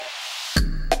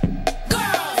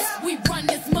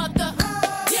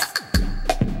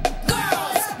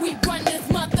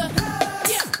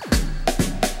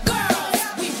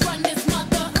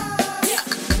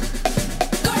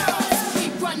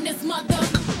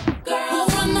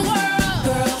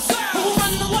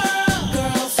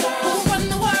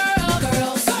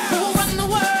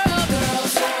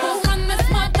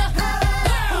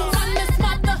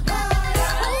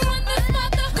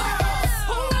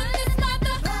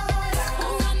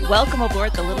Welcome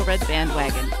aboard the Little Red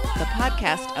Bandwagon, the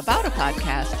podcast about a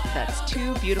podcast that's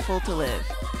too beautiful to live.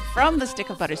 From the Stick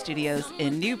of Butter Studios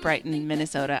in New Brighton,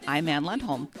 Minnesota, I'm Ann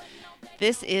Lundholm.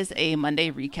 This is a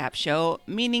Monday recap show,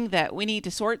 meaning that we need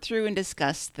to sort through and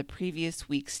discuss the previous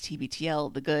week's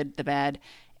TBTL, the good, the bad,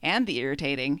 and the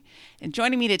irritating. And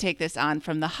joining me to take this on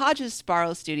from the Hodges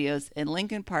Sparrow Studios in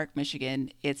Lincoln Park,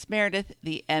 Michigan, it's Meredith,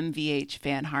 the MVH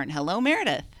Van Harn. Hello,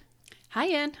 Meredith. Hi,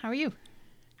 Ann. How are you?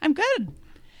 I'm good.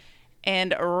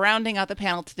 And rounding out the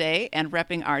panel today and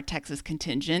repping our Texas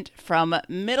contingent from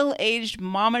Middle-Aged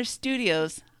Mama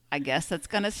Studios, I guess that's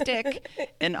going to stick,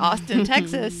 in Austin,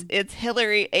 Texas, it's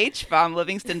Hillary H. from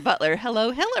Livingston Butler.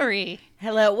 Hello, Hillary.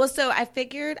 Hello. Well, so I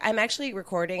figured I'm actually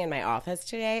recording in my office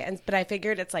today, but I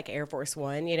figured it's like Air Force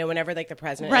One. You know, whenever like the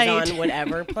president is on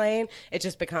whatever plane, it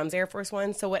just becomes Air Force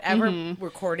One. So whatever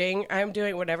recording I'm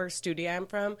doing, whatever studio I'm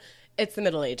from, it's the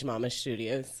Middle-Aged Mama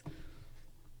Studios.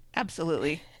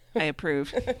 Absolutely. I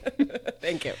approve.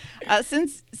 Thank you.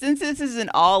 Since this is an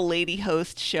all-lady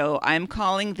host show, I'm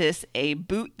calling this a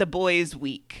Boot the Boys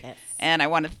Week. Yes. And I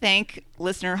want to thank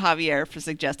listener Javier for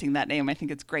suggesting that name. I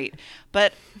think it's great.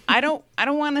 But I don't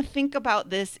want to think about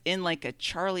this in like a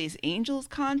Charlie's Angels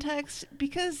context,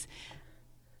 because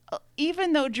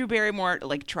even though Drew Barrymore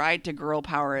like tried to girl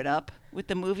power it up with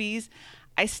the movies,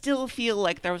 I still feel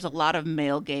like there was a lot of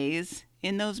male gaze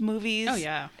in those movies. Oh,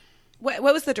 yeah. What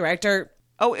was the director?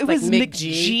 Oh, it was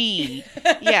McG.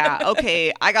 McG. Yeah,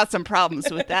 okay. I got some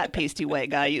problems with that pasty white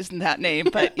guy using that name,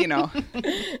 but, you know,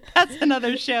 that's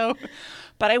another show.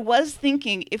 But I was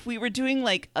thinking if we were doing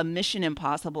like a Mission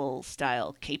Impossible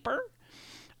style caper,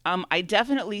 I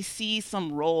definitely see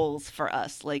some roles for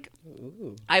us. Like,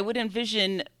 I would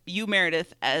envision you,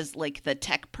 Meredith, as like the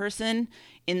tech person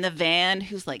in the van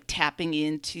who's like tapping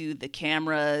into the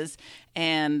cameras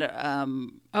and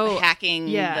hacking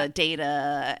the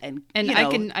data, and you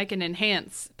know. I can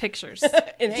enhance pictures.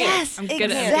 Yes, I'm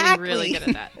good at being really good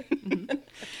at that.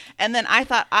 And then I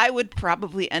thought I would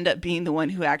probably end up being the one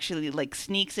who actually like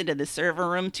sneaks into the server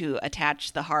room to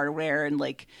attach the hardware and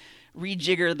like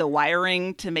rejigger the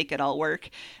wiring to make it all work.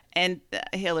 And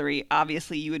Hillary,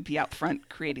 obviously you would be out front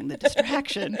creating the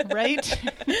distraction, right?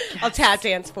 Yes. I'll tap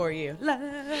dance for you.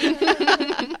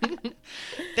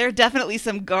 There are definitely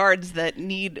some guards that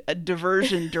need a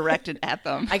diversion directed at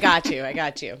them. I got you.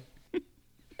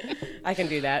 I can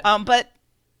do that. But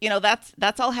you know,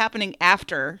 that's all happening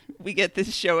after we get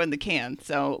this show in the can.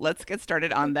 So let's get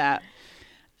started on that.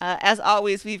 As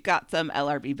always, we've got some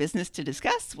LRB business to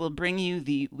discuss. We'll bring you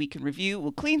the week in review.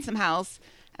 We'll clean some house,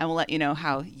 and we'll let you know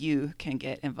how you can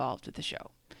get involved with the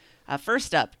show.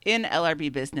 First up, in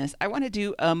LRB business, I want to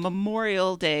do a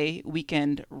Memorial Day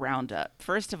weekend roundup.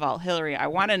 First of all, Hillary, I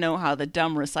want to know how the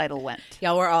dumb recital went.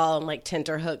 Y'all were all on like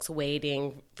tenterhooks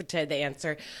waiting for the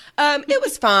answer. It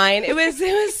was fine. It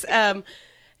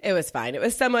was fine. It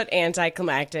was somewhat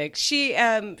anticlimactic. She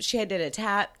did a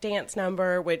tap dance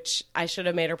number, which I should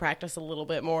have made her practice a little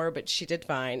bit more, but she did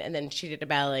fine. And then she did a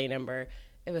ballet number.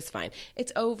 It was fine.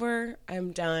 It's over.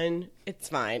 I'm done. It's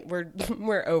fine.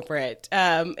 We're over it.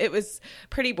 It was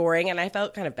pretty boring, and I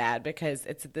felt kind of bad because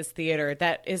it's at this theater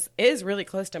that is really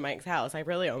close to Mike's house. I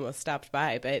really almost stopped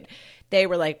by, but they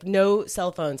were like, no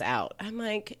cell phones out. I'm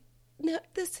like, no,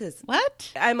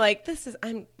 what? I'm like,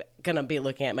 I'm going to be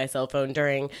looking at my cell phone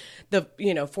during the,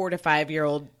 4 to 5 year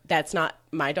old. That's not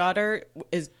my daughter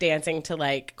is dancing to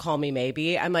like Call Me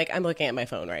Maybe. I'm like, I'm looking at my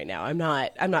phone right now. I'm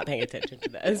not paying attention to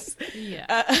this.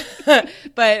 Yeah.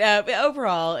 But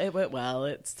overall it went well.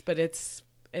 It's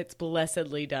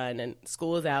blessedly done, and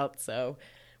school is out. So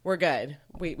we're good.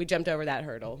 We jumped over that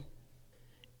hurdle.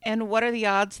 And what are the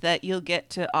odds that you'll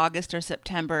get to August or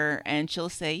September and she'll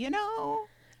say,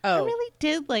 I really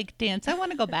did like dance. I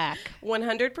want to go back.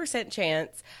 100%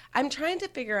 chance. I'm trying to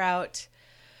figure out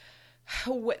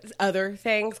what other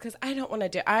things, because I don't want to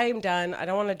do. I'm done. I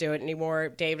don't want to do it anymore.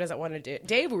 Dave doesn't want to do it.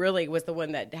 Dave really was the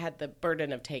one that had the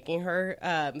burden of taking her.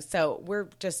 So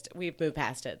we've moved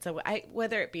past it. So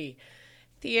whether it be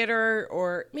theater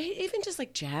or maybe even just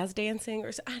like jazz dancing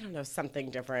or I don't know,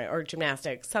 something different, or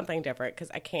gymnastics, something different,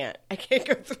 because I can't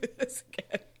go through this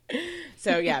again.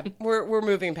 So yeah, we're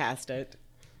moving past it.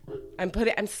 I'm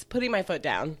putting my foot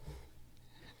down.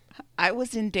 I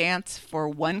was in dance for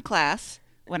one class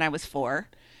when I was 4.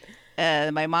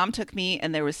 My mom took me,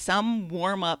 and there was some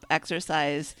warm-up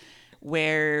exercise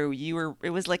where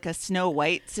it was like a Snow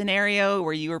White scenario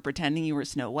where you were pretending you were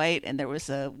Snow White, and there was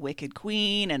a wicked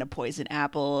queen and a poison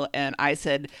apple, and I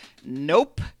said,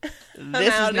 nope,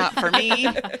 this is not for me.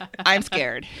 I'm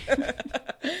scared.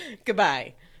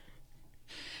 Goodbye.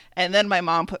 And then my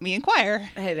mom put me in choir.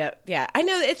 Yeah, I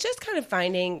know. It's just kind of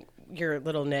finding your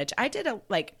little niche. I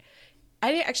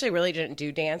actually really didn't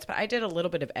do dance, but I did a little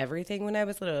bit of everything when I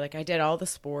was little. Like I did all the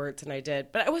sports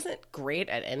but I wasn't great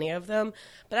at any of them.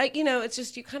 But it's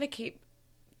just, you kind of keep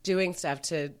doing stuff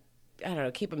to, I don't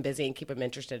know, keep them busy and keep them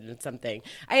interested in something.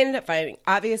 I ended up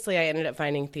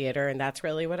finding theater, and that's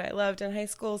really what I loved in high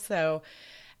school. So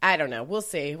I don't know. We'll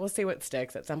see. We'll see what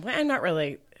sticks at some point.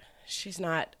 She's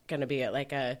not going to be at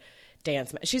like a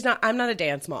dance. I'm not a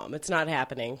dance mom. It's not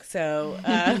happening. So,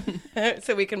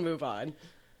 so we can move on.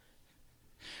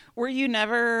 Were you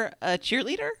never a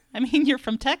cheerleader? I mean, you're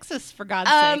from Texas, for God's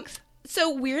sakes.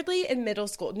 So weirdly, in middle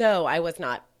school, no, I was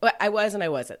not. I was and I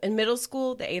wasn't. In middle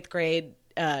school, the 8th grade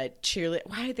cheerleading.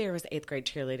 Why there was 8th grade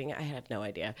cheerleading, I have no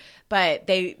idea. But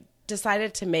they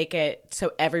decided to make it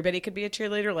so everybody could be a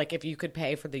cheerleader. Like if you could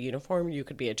pay for the uniform, you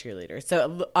could be a cheerleader.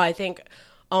 So I think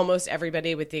almost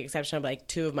everybody, with the exception of like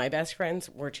 2 of my best friends,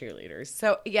 were cheerleaders.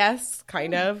 So yes,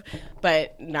 kind of,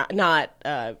 but not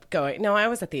going. No, I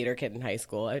was a theater kid in high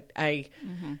school. I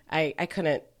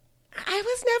couldn't. I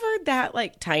was never that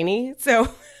like tiny,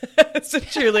 so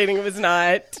cheerleading was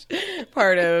not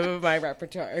part of my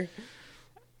repertoire.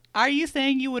 Are you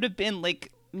saying you would have been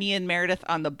like me and Meredith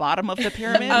on the bottom of the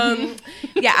pyramid?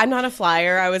 Yeah, I'm not a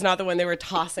flyer. I was not the one they were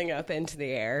tossing up into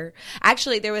the air.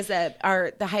 Actually, there was the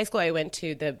high school I went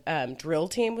to, the drill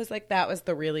team was like, that was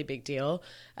the really big deal.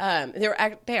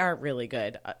 They are really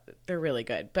good. They're really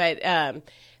good. But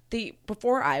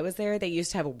before I was there, they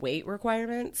used to have weight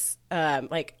requirements.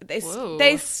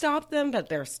 They stopped them, but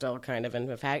they're still kind of in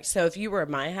effect. So if you were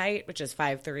my height, which is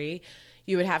 5'3",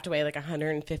 you would have to weigh like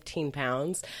 115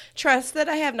 pounds. Trust that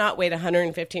I have not weighed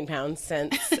 115 pounds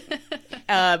since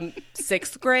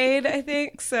 6th grade, I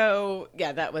think. So,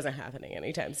 yeah, that wasn't happening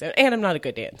anytime soon. And I'm not a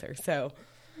good dancer. So,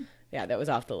 yeah, that was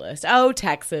off the list. Oh,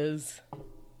 Texas.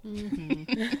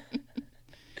 Mm-hmm.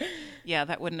 Yeah,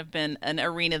 that wouldn't have been an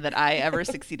arena that I ever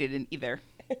succeeded in either.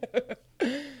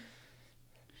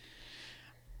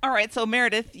 All right, so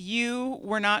Meredith, you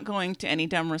were not going to any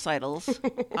dumb recitals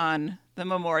on the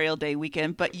Memorial Day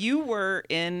weekend, but you were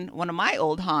in one of my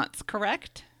old haunts,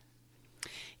 correct?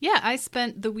 Yeah, I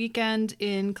spent the weekend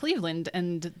in Cleveland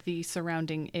and the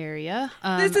surrounding area.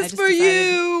 This is for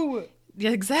you!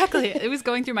 Yeah, exactly. It was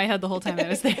going through my head the whole time I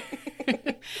was there.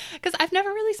 Because I've never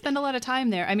really spent a lot of time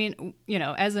there. I mean,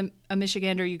 as a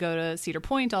Michigander, you go to Cedar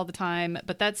Point all the time,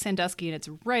 but that's Sandusky, and it's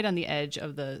right on the edge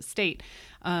of the state.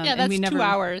 Yeah, that's 2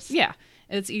 hours. Yeah,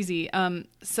 it's easy.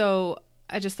 So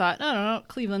I just thought, I don't know,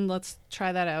 Cleveland, let's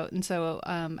try that out. And so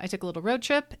I took a little road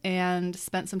trip and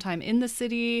spent some time in the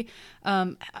city.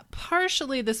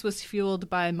 Partially, this was fueled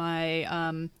by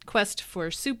my quest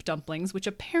for soup dumplings, which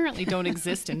apparently don't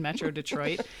exist in Metro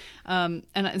Detroit. And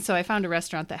so I found a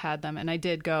restaurant that had them, and I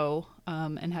did go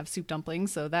and have soup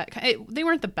dumplings. So they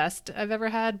weren't the best I've ever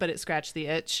had, but it scratched the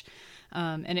itch.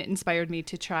 And it inspired me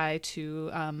to try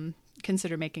to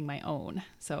consider making my own.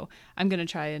 So I'm going to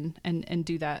try and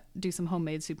do some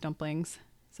homemade soup dumplings.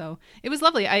 So it was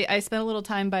lovely. I spent a little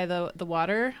time by the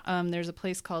water. There's a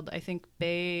place called, I think,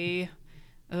 Bay.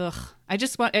 I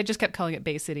just kept calling it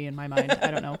Bay City in my mind.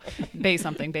 I don't know. Bay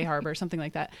something, Bay Harbor, something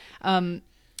like that.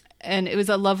 And it was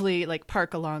a lovely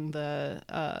park along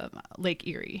the Lake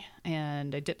Erie,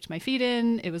 and I dipped my feet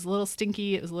in. It was a little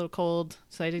stinky. It was a little cold,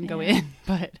 so I didn't go in.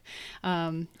 But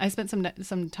I spent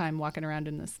some time walking around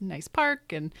in this nice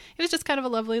park, and it was just kind of a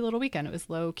lovely little weekend. It was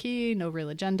low key, no real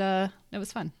agenda. It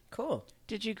was fun. Cool.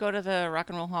 Did you go to the Rock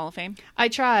and Roll Hall of Fame? I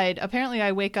tried. Apparently,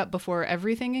 I wake up before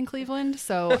everything in Cleveland,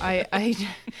 so I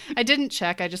didn't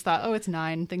check. I just thought, it's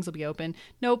 9, things will be open.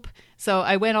 Nope. So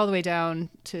I went all the way down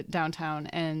to downtown,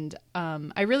 and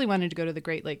I really wanted to go to the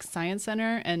Great Lakes Science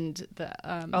Center, and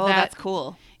that's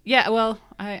cool. Yeah, well,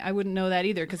 I wouldn't know that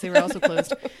either because they were also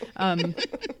closed.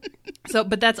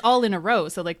 But that's all in a row.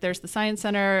 So there's the Science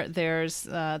Center, there's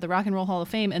the Rock and Roll Hall of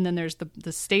Fame, and then there's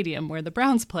the stadium where the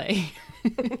Browns play.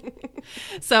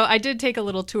 So I did take a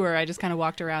little tour. I just kind of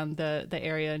walked around the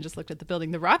area and just looked at the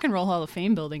building. The Rock and Roll Hall of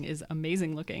Fame building is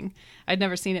amazing looking. I'd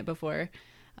never seen it before.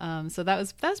 So that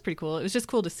was pretty cool. It was just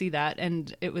cool to see that,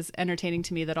 and it was entertaining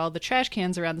to me that all the trash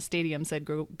cans around the stadium said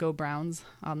 "Go Browns"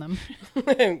 on them.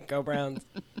 Go Browns.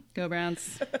 Go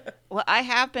Browns. Well, I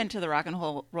have been to the Rock and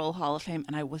Roll Hall of Fame,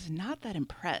 and I was not that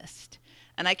impressed.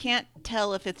 And I can't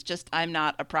tell if it's just I'm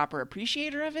not a proper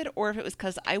appreciator of it, or if it was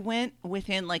because I went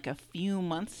within a few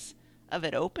months of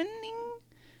it opening.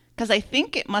 Because I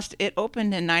think it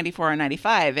opened in 94 or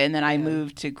 95, and then I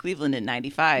moved to Cleveland in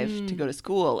 95 to go to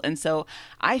school. And so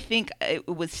I think it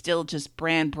was still just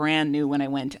brand new when I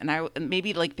went. And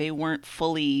maybe they weren't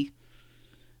fully,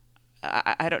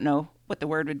 I don't know what the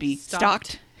word would be,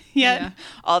 stocked. yet. Yeah.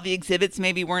 All the exhibits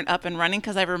maybe weren't up and running,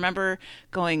 because I remember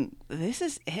going, this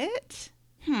is it?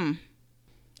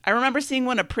 I remember seeing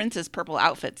one of Prince's purple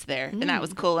outfits there, and that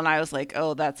was cool. And I was like,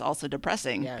 oh, that's also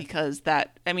depressing, because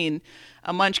that, I mean,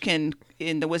 a munchkin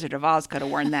in The Wizard of Oz could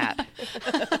have worn that.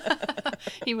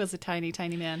 He was a tiny,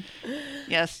 tiny man.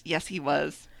 Yes, he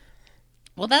was.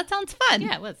 Well, that sounds fun.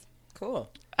 Yeah, it was.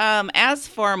 Cool. As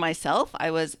for myself,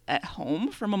 I was at home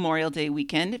for Memorial Day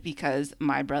weekend because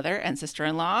my brother and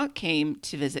sister-in-law came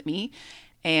to visit me.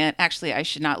 And actually, I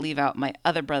should not leave out my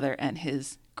other brother and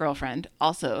his girlfriend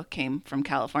also came from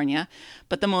California.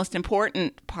 But the most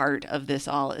important part of this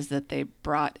all is that they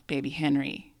brought baby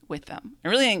Henry with them. I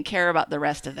really didn't care about the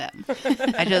rest of them.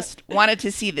 I just wanted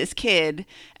to see this kid.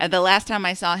 And the last time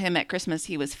I saw him at Christmas,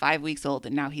 he was 5 weeks old,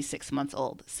 and now he's 6 months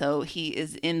old. So he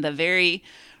is in the very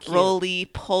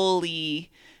roly-poly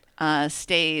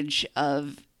stage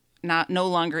of no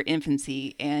longer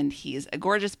infancy, and he's a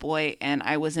gorgeous boy. And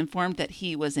I was informed that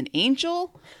he was an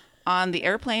angel on the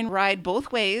airplane ride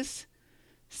both ways,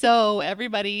 so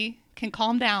everybody can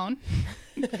calm down.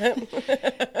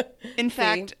 In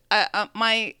fact,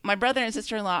 my brother and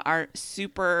sister-in-law are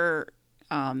super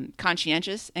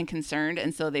conscientious and concerned,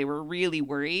 and so they were really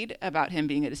worried about him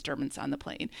being a disturbance on the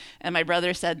plane. And my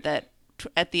brother said that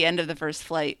at the end of the first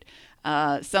flight,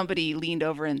 somebody leaned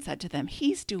over and said to them,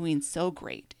 "He's doing so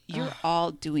great. You're all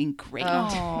doing great."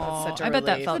 That's such a I bet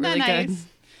that relief. felt Isn't really that good. nice?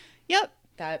 Yep.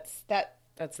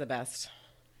 That's the best.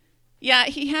 Yeah,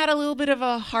 he had a little bit of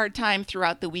a hard time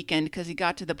throughout the weekend because he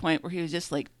got to the point where he was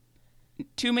just like,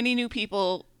 too many new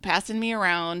people passing me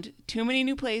around, too many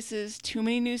new places, too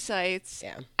many new sites.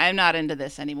 Yeah. I'm not into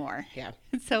this anymore. Yeah.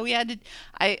 So we had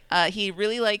to, he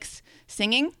really likes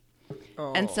singing.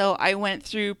 Oh. And so I went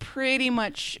through pretty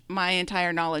much my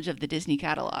entire knowledge of the Disney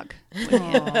catalog with him.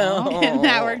 And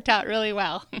that worked out really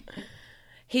well.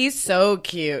 He's so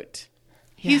cute.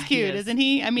 He's he cute, is. isn't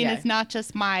he? I mean, Yeah. it's not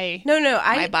just my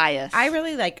my bias. I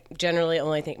really generally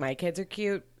only think my kids are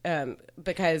cute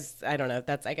because I don't know.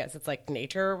 I guess it's like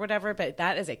nature or whatever. But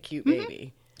that is a cute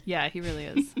baby. Yeah, he really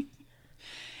is.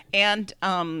 And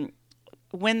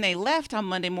when they left on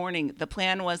Monday morning, the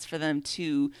plan was for them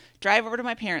to drive over to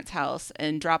my parents' house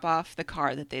and drop off the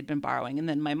car that they'd been borrowing. And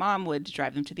then my mom would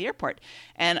drive them to the airport.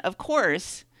 And of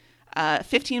course,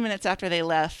 15 minutes after they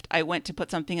left, I went to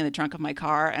put something in the trunk of my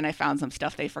car and I found some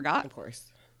stuff they forgot. Of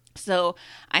course. So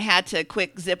I had to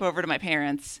quick zip over to my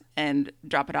parents and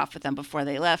drop it off with them before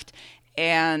they left.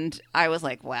 And I was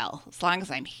like, well, as long as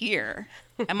I'm here,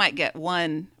 I might get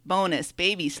one bonus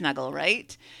baby snuggle,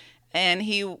 right? And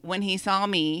when he saw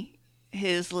me,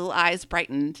 his little eyes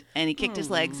brightened and he kicked his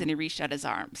legs and he reached out his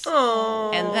arms.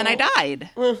 Oh. And then I died.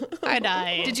 I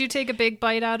died. Did you take a big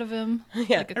bite out of him?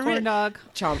 Yeah. Like a corn dog?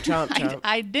 Chomp, chomp, chomp.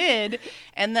 I did.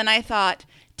 And then I thought,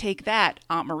 take that,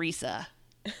 Aunt Marisa.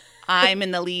 I'm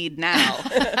in the lead now.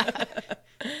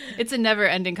 It's a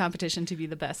never-ending competition to be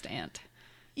the best aunt.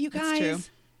 You That's guys, true.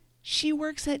 she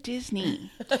works at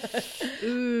Disney.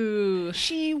 Ooh.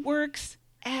 She works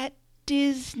at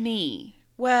Disney.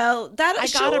 Well, that I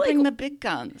gotta bring the big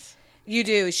guns. You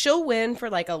do. She'll win for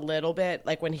a little bit,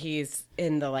 when he's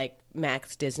in the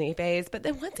Max Disney phase. But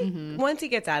then once he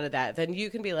gets out of that, then you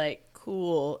can be like,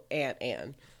 cool, Aunt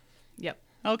Anne. Yep.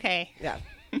 Okay. Yeah.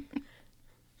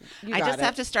 I just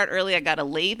have to start early. I gotta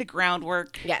lay the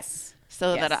groundwork. Yes.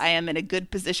 So Yes. that I am in a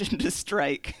good position to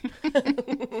strike.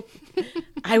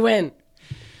 I win.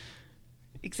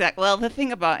 Exactly. Well, the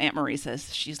thing about Aunt Marisa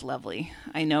is she's lovely.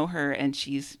 I know her, and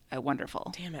she's a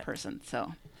wonderful person.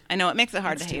 So I know it makes it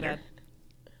hard to hate her.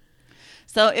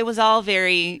 So it was all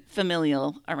very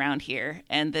familial around here.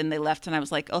 And then they left, and I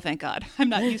was like, oh, thank God. I'm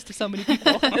not used to so many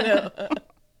people.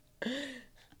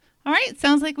 All right.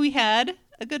 Sounds like we had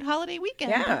a good holiday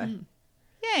weekend. Yeah.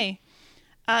 Yay.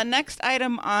 Next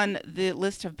item on the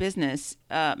list of business,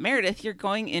 Meredith, you're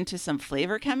going into some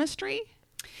flavor chemistry?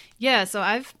 Yeah, so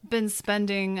I've been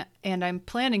spending, and I'm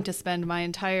planning to spend my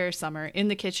entire summer in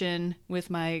the kitchen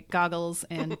with my goggles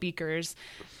and beakers,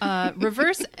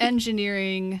 reverse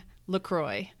engineering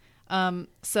LaCroix.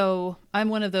 So I'm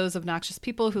one of those obnoxious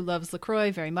people who loves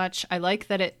LaCroix very much. I like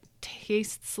that it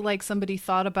tastes like somebody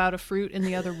thought about a fruit in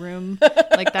the other room.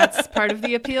 That's part of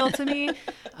the appeal to me.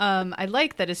 I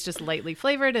like that it's just lightly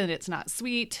flavored and it's not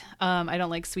sweet. I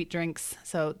don't like sweet drinks,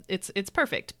 so it's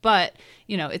perfect. But,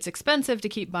 it's expensive to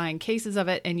keep buying cases of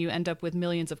it, and you end up with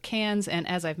millions of cans. And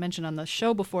as I've mentioned on the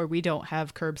show before, we don't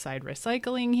have curbside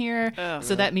recycling here.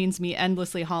 So that means me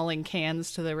endlessly hauling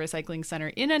cans to the recycling center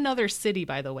in another city,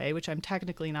 by the way, which I'm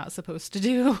technically not supposed to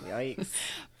do. Yikes.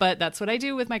 But that's what I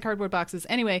do with my cardboard boxes.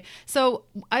 Anyway, so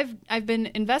I've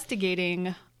been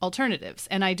investigating alternatives.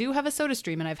 And I do have a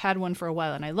SodaStream, and I've had one for a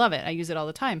while, and I love it. I use it all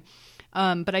the time.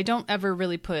 But I don't ever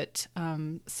really put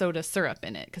soda syrup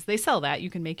in it because they sell that. You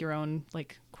can make your own,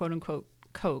 like, quote unquote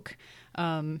Coke.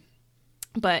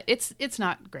 But it's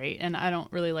not great, and I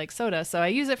don't really like soda, so I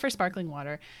use it for sparkling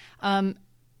water.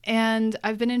 And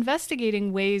I've been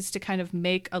investigating ways to kind of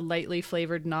make a lightly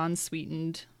flavored,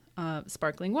 non-sweetened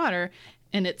sparkling water,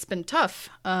 and it's been tough.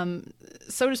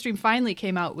 SodaStream finally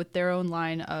came out with their own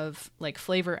line of like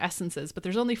flavor essences, but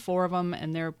there's only 4 of them,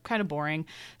 and they're kind of boring.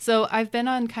 So I've been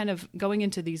on kind of going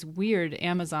into these weird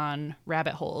Amazon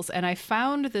rabbit holes, and I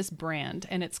found this brand,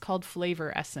 and it's called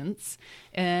Flavor Essence,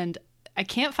 and I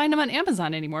can't find them on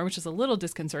Amazon anymore, which is a little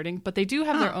disconcerting, but they do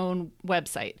have their own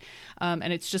website.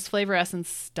 And it's just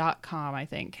flavoressence.com, I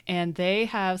think. And they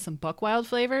have some Buckwild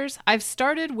flavors. I've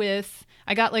started with,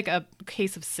 I got like a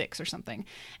case of 6 or something.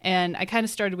 And I kind of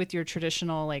started with your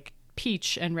traditional like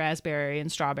peach and raspberry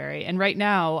and strawberry. And right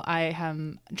now I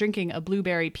am drinking a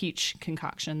blueberry peach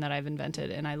concoction that I've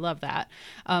invented, and I love that.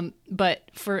 But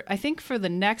I think for the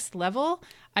next level,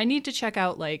 I need to check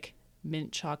out like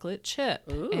mint chocolate chip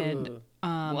and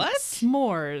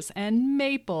s'mores and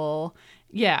maple.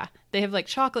 Yeah, they have like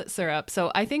chocolate syrup.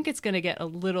 So I think it's going to get a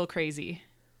little crazy.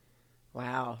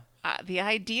 Wow. The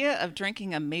idea of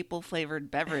drinking a maple flavored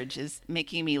beverage is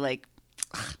making me like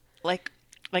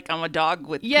I'm a dog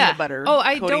with peanut butter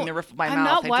coating the roof of my mouth. I'm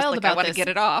not wild about I want to get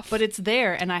it off. But it's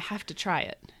there, and I have to try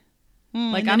it.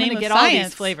 Like I'm going to get all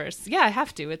these flavors. Yeah, I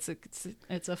have to. It's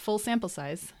a full sample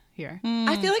size here.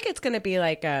 I feel like it's going to be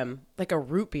like a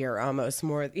root beer almost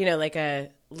more, like a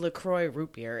LaCroix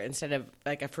root beer instead of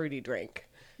like a fruity drink.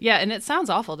 Yeah, and it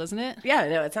sounds awful, doesn't it? Yeah,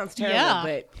 no, it sounds terrible,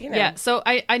 but Yeah, so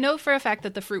I know for a fact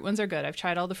that the fruit ones are good. I've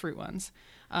tried all the fruit ones.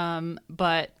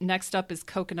 But next up is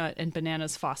coconut and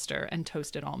bananas Foster and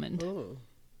toasted almond. Ooh.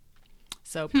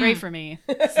 So pray for me.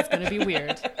 This is going to be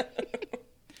weird.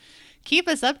 Keep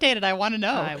us updated. I want to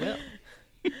know. I will.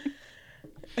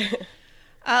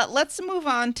 Let's move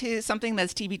on to something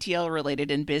that's TBTL related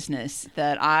in business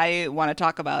that I want to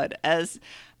talk about.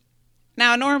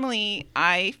 Now, normally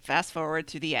I fast forward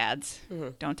through the ads. Mm-hmm.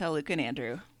 Don't tell Luke and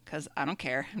Andrew because I don't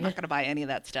care. I'm not going to buy any of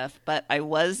that stuff. But I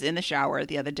was in the shower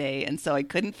the other day, and so I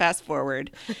couldn't fast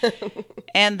forward.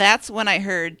 And that's when I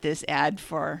heard this ad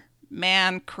for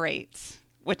Man Crates,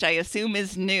 which I assume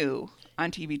is new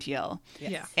on TBTL.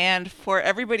 Yeah. And for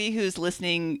everybody who's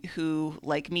listening who,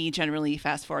 like me, generally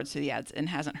fast forwards through the ads and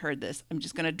hasn't heard this, I'm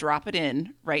just going to drop it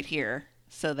in right here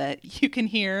so that you can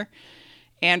hear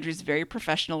Andrew's very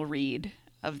professional read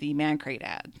of the Man Crate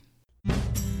ad.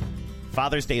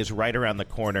 Father's Day is right around the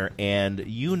corner, and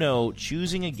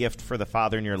choosing a gift for the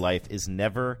father in your life is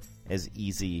never as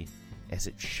easy as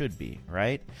it should be,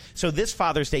 right? So this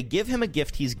Father's Day, give him a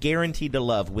gift he's guaranteed to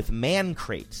love with Man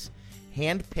Crates.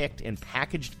 Hand-picked and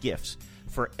packaged gifts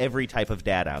for every type of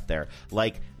dad out there,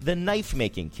 like the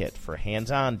knife-making kit for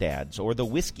hands-on dads or the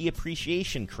whiskey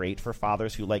appreciation crate for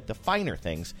fathers who like the finer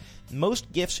things. Most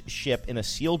gifts ship in a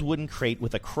sealed wooden crate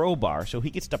with a crowbar, so he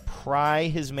gets to pry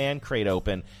his Man Crate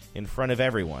open in front of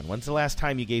everyone. When's the last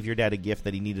time you gave your dad a gift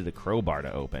that he needed a crowbar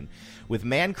to open? With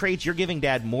Man Crates, you're giving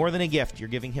dad more than a gift. You're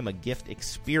giving him a gift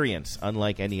experience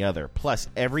unlike any other. Plus,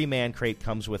 every Man Crate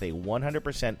comes with a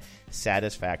 100%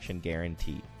 satisfaction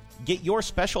guarantee. Get your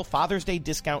special Father's Day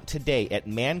discount today at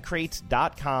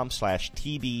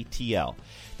mancrates.com/TBTL.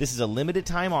 This is a limited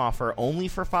time offer only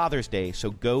for Father's Day, so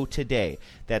go today.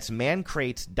 That's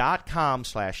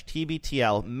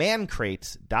mancrates.com/TBTL,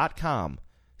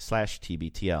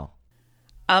 mancrates.com/TBTL.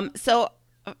 So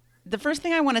the first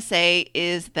thing I want to say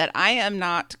is that I am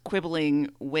not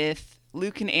quibbling with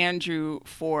Luke and Andrew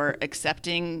for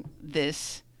accepting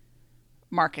this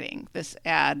marketing, this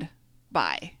ad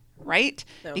buy. Right?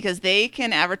 No. Because they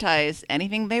can advertise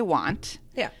anything they want.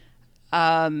 Yeah.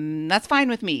 That's fine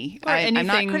with me. I'm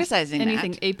not criticizing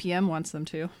anything that. APM wants them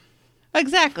to.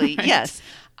 Exactly. Right? Yes.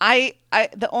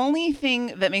 The only thing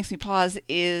that makes me pause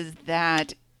is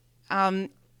that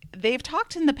they've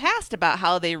talked in the past about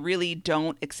how they really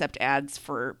don't accept ads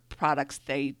for products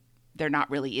they're not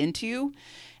really into.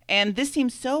 And this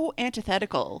seems so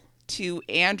antithetical to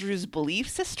Andrew's belief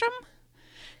system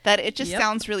that it just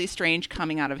sounds really strange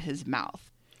coming out of his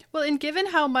mouth. Well, and given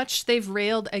how much they've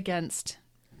railed against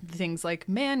things like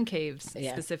man caves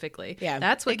specifically,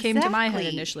 that's what came to my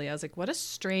head initially. I was like, what a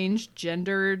strange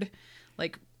gendered,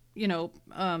 like,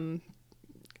 home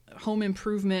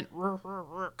improvement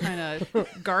kind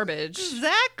of garbage.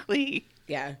 Exactly.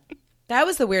 Yeah. That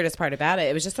was the weirdest part about it.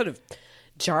 It was just sort of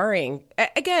jarring.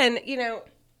 Again,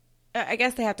 I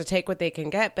guess they have to take what they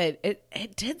can get, but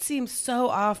it did seem so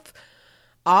off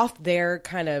their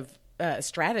kind of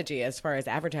strategy as far as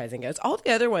advertising goes. All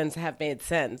the other ones have made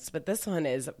sense, but this one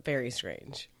is very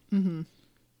strange. Mm-hmm.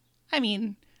 I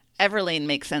mean, Everlane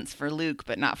makes sense for Luke,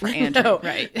 but not for Andrew. No.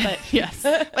 Right. But, Yes.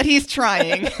 but he's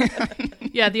trying.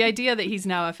 Yeah, the idea that he's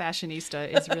now a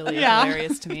fashionista is really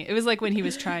hilarious to me. It was like when he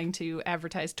was trying to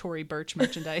advertise Tory Burch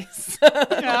merchandise.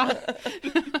 Yeah.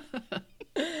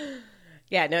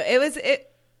 Yeah, no,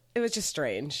 it was just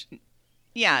strange.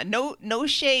 Yeah, no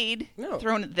shade No.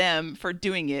 thrown at them for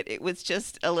doing it. It was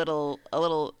just a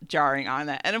little jarring on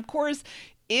that. And of course,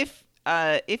 if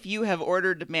you have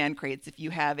ordered man crates, if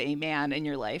you have a man in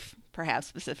your life, perhaps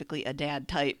specifically a dad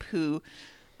type who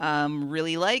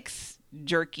really likes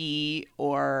jerky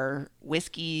or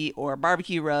whiskey or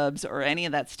barbecue rubs or any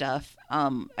of that stuff, I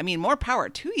mean, more power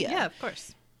to you. Yeah, of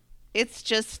course. It's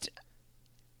just,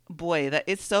 boy, that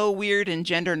it's so weird and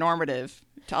gender normative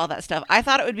to all that stuff. I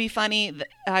thought it would be funny that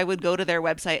I would go to their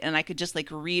website and I could just like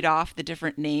read off the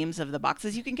different names of the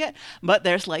boxes you can get, but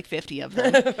there's like 50 of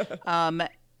them.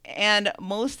 And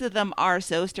most of them are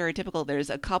so stereotypical. There's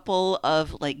a couple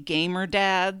of like gamer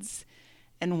dads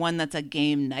and one that's a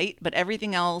game night, but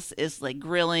everything else is like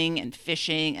grilling and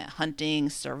fishing and hunting,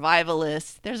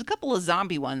 survivalist. There's a couple of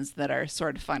zombie ones that are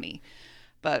sort of funny,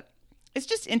 but it's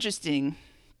just interesting.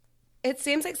 It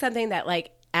seems like something that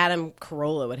like Adam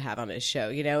Carolla would have on his show.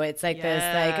 You know, it's like this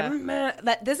like meh,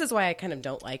 this is why I kind of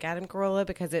don't like Adam Carolla,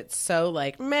 because it's so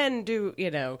like men do, you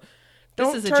know,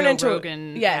 don't This is a turn Joe into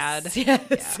Rogan yes, ad.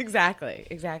 Yes, Yeah.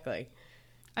 exactly.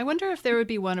 I wonder if there would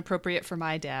be one appropriate for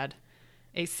my dad,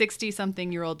 a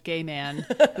 60-something-year-old gay man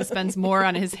who spends more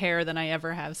on his hair than I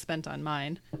ever have spent on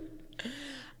mine.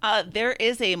 There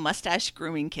is a mustache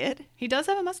grooming kit. He does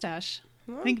have a mustache.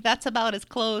 I think that's about as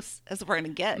close as we're going to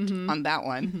get on that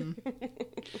one.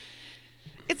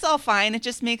 It's all fine. It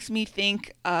just makes me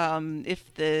think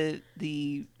if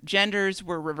the genders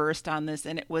were reversed on this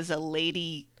and it was a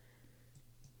lady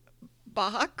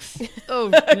box. Oh,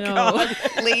 no.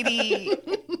 lady.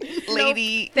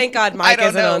 Thank God I Mike don't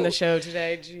isn't know. on the show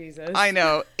today. Jesus. I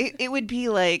know. It would be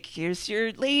like, here's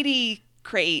your lady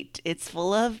crate. It's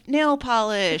full of nail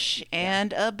polish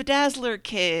and a bedazzler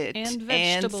kit And some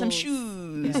vegetables.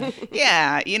 shoes.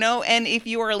 Yeah, you know, and if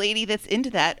you are a lady that's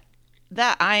into that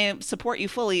I support you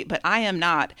fully, but I am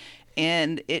not.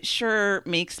 And it sure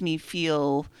makes me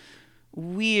feel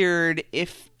weird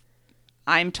if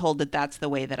I'm told that that's the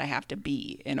way that I have to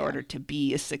be in order to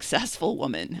be a successful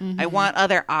woman. I want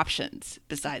other options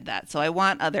beside that. So I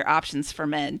want other options for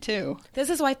men too.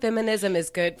 This is why feminism is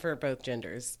good for both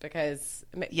genders, because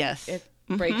Yes. it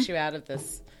breaks you out of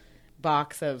this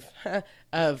box of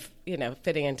you know,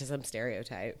 fitting into some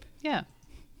stereotype. Yeah.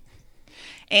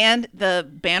 And the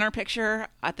banner picture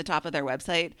at the top of their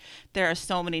website, there are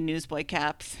so many newsboy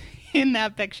caps in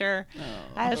that picture.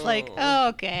 I was like, oh,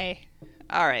 okay.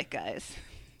 All right, guys.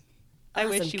 I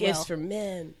wish Awesome you gifts will. for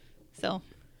men. So,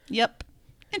 yep.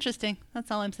 Interesting.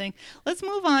 That's all I'm saying. Let's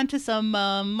move on to some,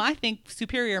 I think,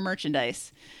 superior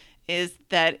merchandise. Is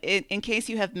that, in case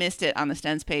you have missed it on the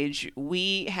Stens page,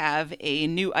 we have a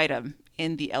new item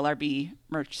in the LRB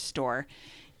merch store.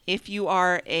 If you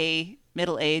are a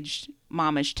middle-aged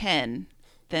momish 10,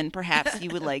 then perhaps you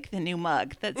would like the new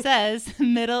mug that says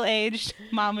middle-aged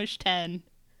momish 10.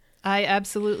 I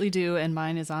absolutely do, and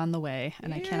mine is on the way,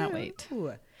 and I cannot wait.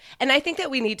 Ooh. And I think that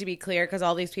we need to be clear, because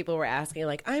all these people were asking,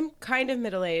 like, I'm kind of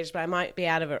middle-aged, but I might be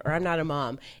out of it, or I'm not a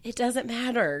mom. It doesn't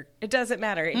matter. It doesn't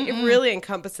matter. It really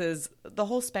encompasses the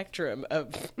whole spectrum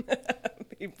of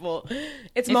people.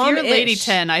 It's If mom-ish. you're Lady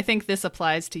 10, I think this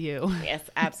applies to you. Yes,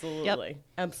 absolutely.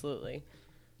 Absolutely.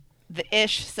 The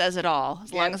ish says it all.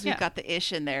 As long Yep. as we've Yeah. got the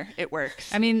ish in there, it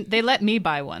works. I mean, they let me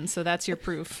buy one, so that's your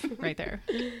proof right there.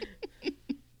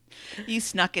 You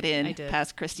snuck it in I did.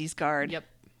 past Christie's guard. Yep.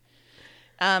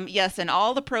 Yes, and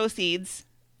all the proceeds,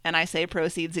 and I say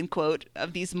proceeds in quote,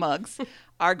 of these mugs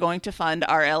are going to fund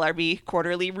our LRB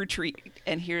quarterly retreat.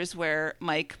 And here's where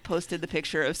Mike posted the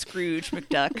picture of Scrooge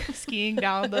McDuck skiing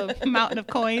down the mountain of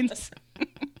coins.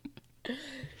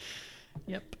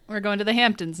 Yep. We're going to the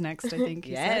Hamptons next, I think.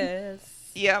 He said.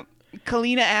 Yes. Yep.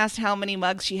 Kalina asked how many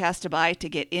mugs she has to buy to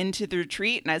get into the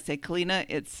retreat. And I say, Kalina,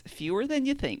 it's fewer than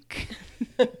you think.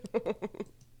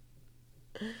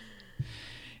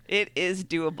 It is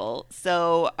doable.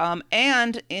 So,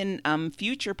 and in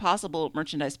future possible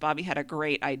merchandise, Bobby had a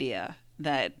great idea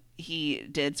that he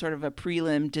did sort of a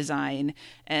prelim design,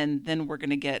 and then we're going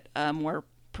to get a more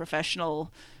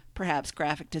professional, perhaps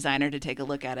graphic designer to take a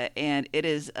look at it. And it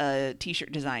is a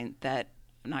t-shirt design that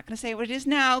I'm not going to say what it is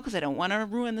now because I don't want to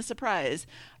ruin the surprise,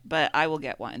 but I will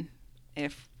get one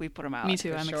if we put them out. Me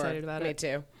too. For I'm sure. excited about Me it.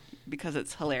 too. Because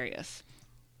it's hilarious.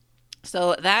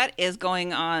 So that is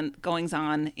goings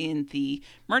on in the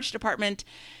merch department.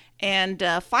 And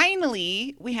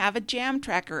finally, we have a Jam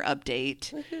Tracker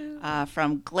update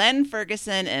from Glenn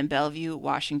Ferguson in Bellevue,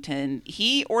 Washington.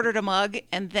 He ordered a mug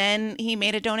and then he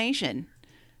made a donation.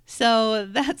 So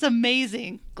that's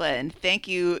amazing, Glenn. Thank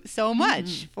you so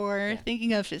much for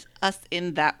thinking of us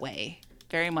in that way.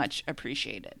 Very much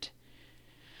appreciated.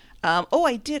 I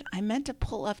meant to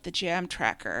pull up the Jam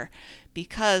Tracker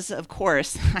because, of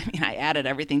course, I added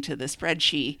everything to the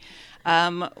spreadsheet.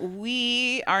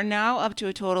 We are now up to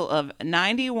a total of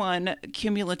 91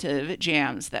 cumulative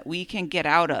jams that we can get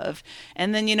out of.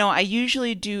 And then, I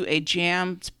usually do a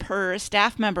jam per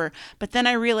staff member, but then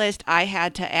I realized I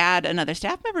had to add another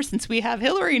staff member since we have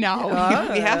Hillary now.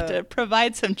 We have to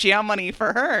provide some jam money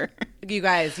for her. You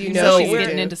guys, she's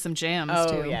getting into some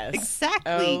jams, too. Yes.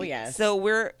 Exactly. Oh, yes. So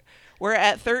we're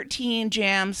at 13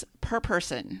 jams per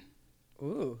person.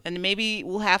 Ooh. And maybe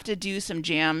we'll have to do some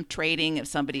jam trading if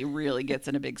somebody really gets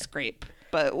in a big scrape.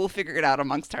 But we'll figure it out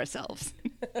amongst ourselves.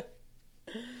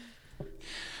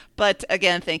 But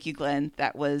again, thank you, Glenn.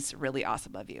 That was really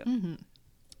awesome of you.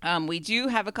 Mm-hmm. We do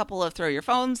have a couple of Throw Your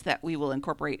Phones that we will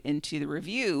incorporate into the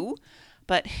review.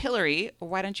 But Hillary,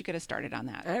 why don't you get us started on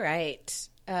that? All right.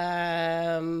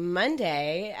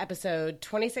 Monday, episode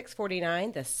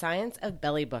 2649, The Science of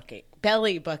Belly Booking.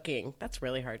 That's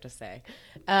really hard to say.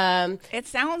 It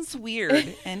sounds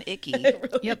weird and icky.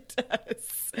 It really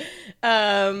does.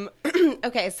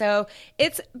 Okay, so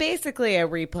it's basically a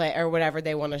replay or whatever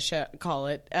they want to call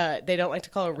it. They don't like to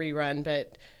call it a rerun,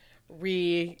 but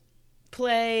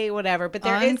replay, whatever. But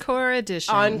there Encore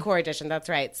edition. Encore edition, that's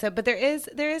right. So, but there is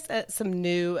some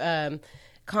new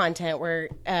content where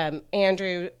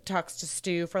Andrew talks to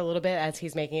Stu for a little bit as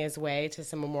he's making his way to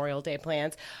some Memorial Day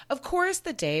plans. Of course,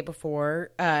 the day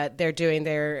before they're doing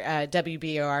their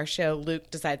WBOR show,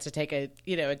 Luke decides to take a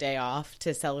day off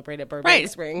to celebrate at Burbank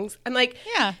Springs. I'm like,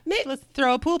 let's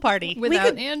throw a pool party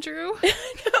without Andrew.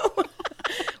 No.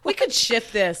 We could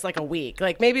shift this like a week.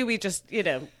 Like maybe we just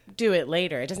do it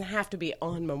later. It doesn't have to be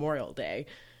on Memorial Day.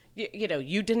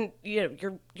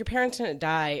 Your parents didn't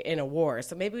die in a war,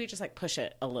 so maybe we just push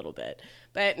it a little bit.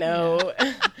 But no,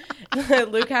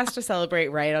 Luke has to celebrate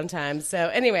right on time. So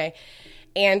anyway,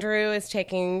 Andrew is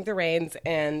taking the reins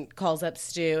and calls up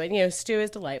Stu, and Stu is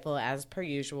delightful as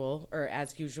usual.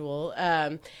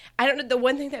 I don't know. The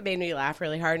one thing that made me laugh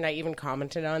really hard, and I even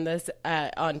commented on this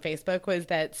on Facebook, was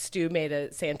that Stu made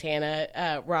a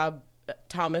Santana Rob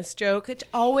Thomas joke, which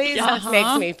always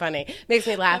makes me funny, makes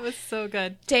me laugh. That was so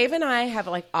good. Dave and I have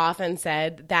often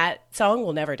said that song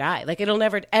will never die. It'll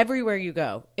never, everywhere you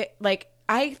go.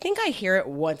 I think I hear it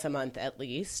once a month at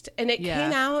least. And it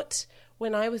came out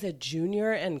when I was a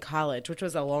junior in college, which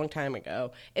was a long time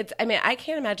ago. I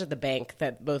can't imagine the bank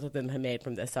that both of them have made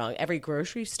from this song. Every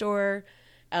grocery store.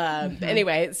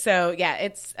 Anyway, so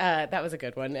it's that was a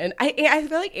good one. And I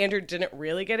feel like Andrew didn't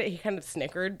really get it. He kind of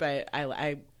snickered, but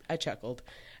I chuckled.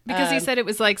 Because he said it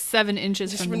was 7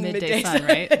 inches from the midday sun,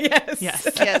 right?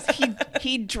 Yes.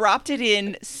 He dropped it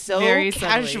in so very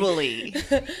casually.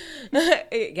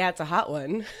 Yeah, it's a hot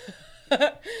one.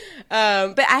 But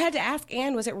I had to ask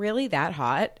Anne, was it really that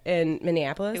hot in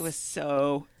Minneapolis? It was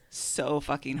so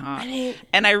fucking hot.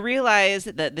 And I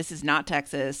realized that this is not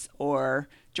Texas or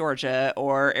Georgia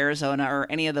or Arizona or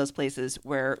any of those places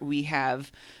where we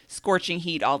have scorching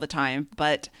heat all the time.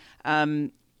 But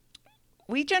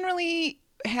we generally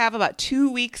have about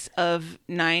 2 weeks of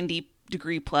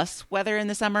 90-degree plus weather in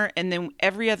the summer, and then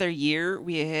every other year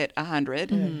we hit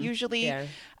 100 usually. Yeah.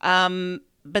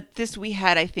 But this we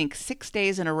had, I think, 6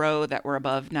 days in a row that were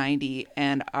above 90,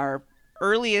 and our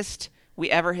earliest we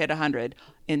ever hit 100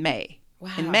 in May.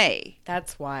 Wow. In May.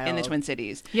 That's wild. In the Twin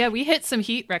Cities. Yeah, we hit some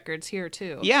heat records here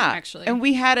too. Yeah, actually. And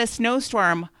we had a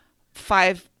snowstorm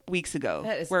 5 weeks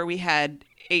ago where we had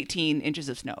 18 inches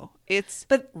of snow. It's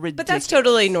ridiculous. But that's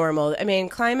totally normal.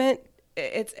 Climate,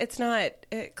 it's not,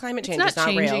 climate change is not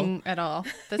changing real. at all.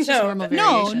 That's just normal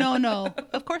variation. No,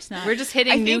 of course not. We're just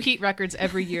hitting new heat records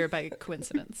every year by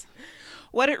coincidence.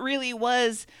 What it really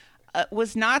was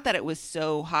not that it was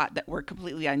so hot that we're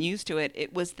completely unused to it.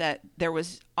 It was that there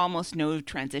was almost no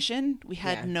transition. We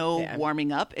had no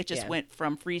warming up. It just went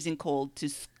from freezing cold to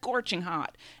scorching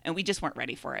hot, and we just weren't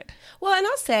ready for it. Well, and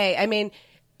I'll say,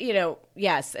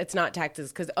 yes, it's not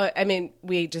Texas because,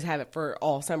 we just have it for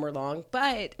all summer long.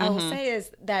 But I will say is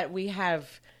that we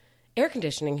have air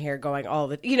conditioning here going all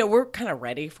the, we're kind of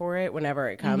ready for it whenever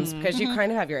it comes because you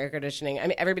kind of have your air conditioning.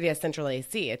 Everybody has central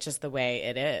AC. It's just the way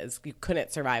it is. You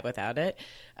couldn't survive without it.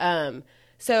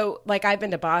 So, like, I've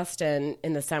been to Boston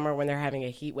in the summer when they're having a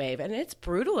heat wave, and it's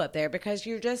brutal up there because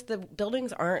the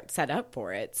buildings aren't set up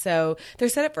for it. So they're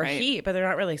set up for heat, but they're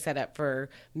not really set up for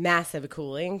massive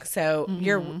cooling. So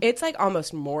it's like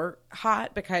almost more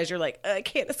hot because you're like, I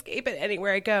can't escape it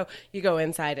anywhere I go. You go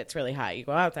inside, it's really hot. You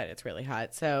go outside, it's really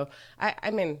hot. So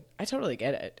I mean, I totally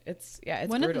get it. It's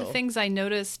One brutal. of the things I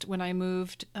noticed when I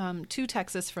moved to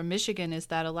Texas from Michigan is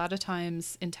that a lot of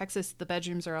times in Texas, the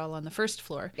bedrooms are all on the first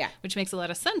floor, which makes a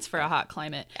lot of sense for a hot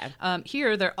climate.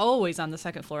 Here, they're always on the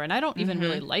second floor, and I don't even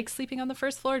really like sleeping on the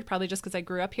first floor, probably just because I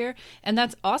grew up here. And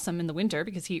that's awesome in the winter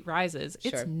because heat rises.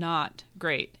 Sure. It's not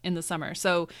great in the summer.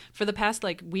 So for the past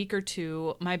like week or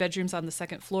two, my bedroom's on the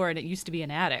second floor, and it used to be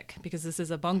an attic because this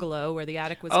is a bungalow where the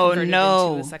attic was converted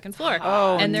into a second floor.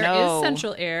 And there is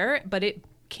central air, but it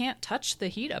can't touch the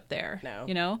heat up there.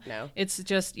 No. It's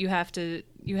just you have to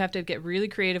get really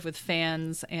creative with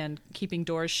fans and keeping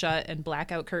doors shut and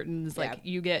blackout curtains. Like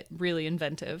you get really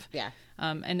inventive.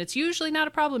 And it's usually not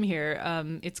a problem here.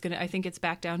 I think it's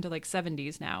back down to like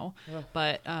 70s now.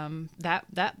 But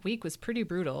that week was pretty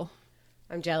brutal.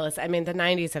 I'm jealous. I mean, the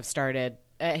 90s have started.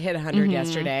 It hit 100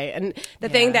 yesterday. And the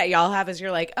thing that y'all have is you're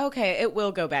like, okay, it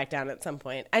will go back down at some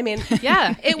point. I mean,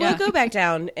 it will go back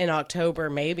down in October,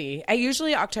 maybe.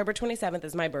 Usually October 27th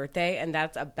is my birthday, and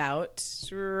that's about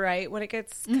right when it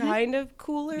gets kind of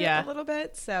cooler a little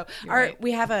bit. So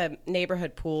we have a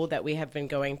neighborhood pool that we have been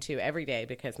going to every day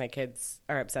because my kids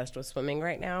are obsessed with swimming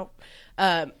right now.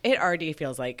 It already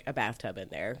feels like a bathtub in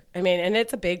there. I mean, and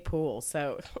it's a big pool.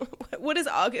 So what is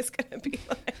August going to be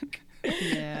like?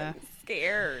 Yeah.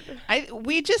 Scared.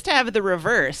 We just have the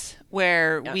reverse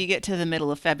where we get to the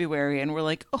middle of February and we're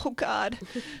like, oh God,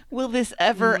 will this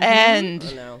ever end?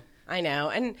 I know.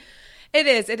 And it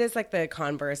is like the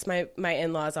converse. My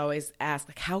in-laws always ask,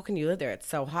 like, how can you live there? It's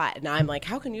so hot. And I'm like,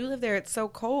 how can you live there? It's so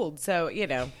cold. So,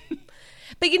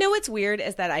 But you know what's weird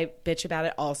is that I bitch about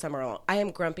it all summer long. I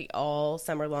am grumpy all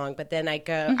summer long, but then I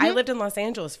go, I lived in Los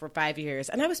Angeles for 5 years,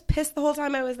 and I was pissed the whole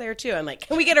time I was there, too. I'm like,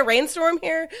 can we get a rainstorm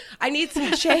here? I need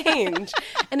some change.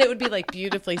 And it would be, like,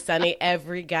 beautifully sunny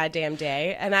every goddamn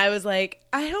day. And I was like,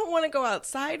 I don't want to go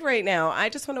outside right now. I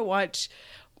just want to watch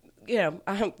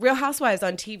Real Housewives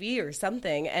on TV or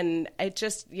something. And it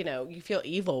just, you feel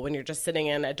evil when you're just sitting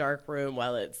in a dark room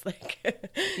while it's like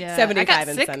 75 I got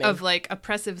and sick sunny. of like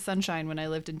oppressive sunshine when I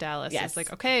lived in Dallas. Yes. It's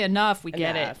like, okay, enough. We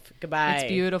get it. Goodbye.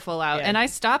 It's beautiful out. Yeah. And I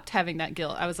stopped having that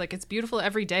guilt. I was like, it's beautiful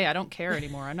every day. I don't care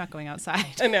anymore. I'm not going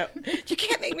outside. I know. You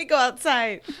can't make me go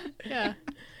outside. Yeah.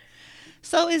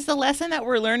 So is the lesson that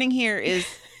we're learning here is...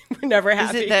 We're never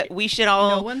happy. Is it that we should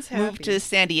all move to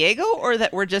San Diego, or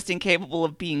that we're just incapable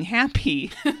of being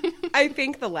happy? I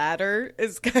think the latter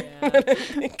is kind of what I'm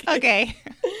thinking. Okay.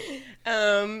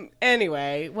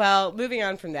 Anyway, well, moving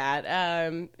on from that,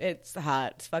 it's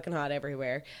hot. It's fucking hot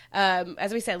everywhere.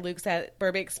 As we said, Luke's at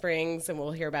Burbank Springs, and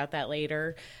we'll hear about that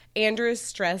later. Andrew's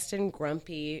stressed and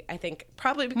grumpy, I think,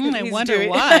 probably because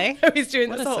why. he's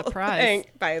doing what this a whole surprise. thing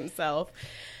by himself.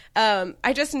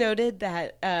 I just noted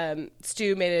that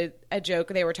Stu made a joke.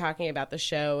 They were talking about the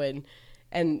show,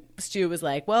 and Stu was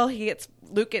like, well,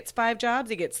 Luke gets 5 jobs,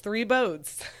 he gets 3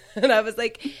 boats. And I was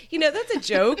like, that's a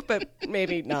joke, but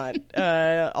maybe not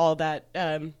all that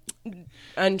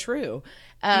untrue.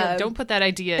 Don't put that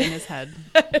idea in his head.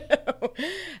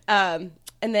 And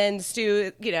then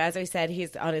Stu, as I said,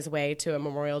 he's on his way to a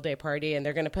Memorial Day party, and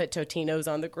they're going to put Totino's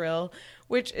on the grill,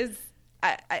 which is...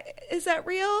 is that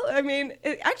real? I mean,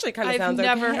 it actually kind of sounds okay.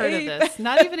 I've never heard of this.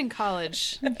 Not even in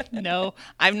college. No.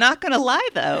 I'm not going to lie,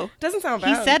 though. Doesn't sound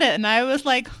bad. He said it, and I was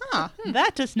like,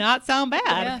 that does not sound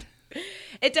bad. Yeah.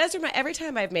 It does remind... Every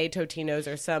time I've made Totino's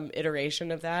or some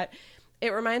iteration of that,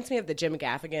 it reminds me of the Jim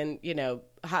Gaffigan,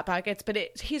 Hot Pockets. But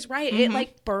he's right. It,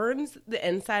 like, burns the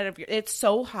inside of your... It's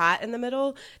so hot in the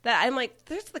middle that I'm like,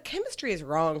 the chemistry is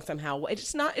wrong somehow. It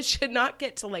should not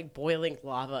get to, like, boiling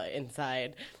lava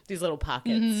inside these little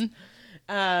pockets.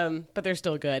 But they're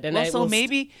still good. And also,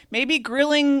 maybe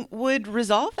grilling would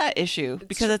resolve that issue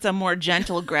because it's a more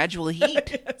gentle, gradual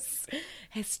heat. Yes.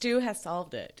 Stu has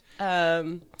solved it.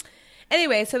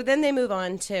 Anyway, so then they move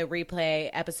on to replay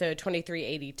episode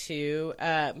 2382.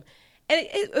 And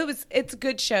it's a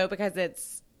good show because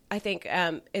it's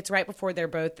right before they're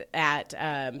both at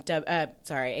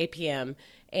APM.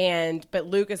 But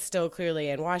Luke is still clearly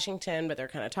in Washington, but they're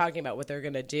kind of talking about what they're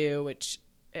going to do, which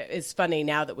is funny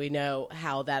now that we know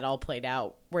how that all played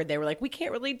out, where they were like, we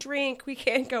can't really drink, we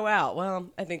can't go out. Well,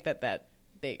 I think that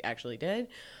they actually did.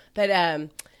 But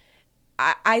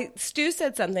Stu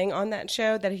said something on that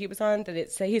show that he was on that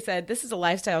he said, this is a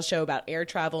lifestyle show about air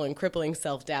travel and crippling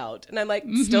self-doubt. And I'm like,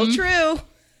 still true.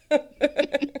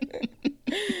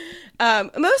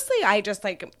 Mostly I just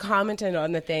like commented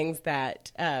on the things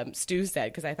that Stu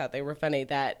said because I thought they were funny.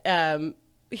 That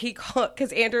he called,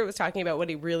 because Andrew was talking about what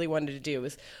he really wanted to do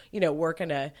was, work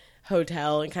in a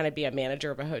hotel and kind of be a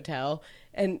manager of a hotel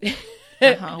and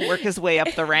Work his way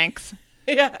up the ranks.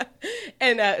 yeah.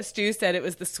 And Stu said it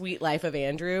was the sweet life of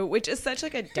Andrew, which is such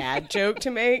like a dad joke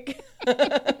to make.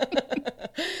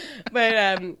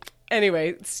 But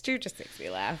anyway, Stu just makes me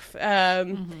laugh.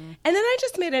 And then I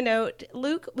just made a note.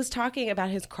 Luke was talking about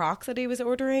his Crocs that he was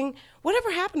ordering.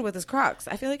 Whatever happened with his Crocs?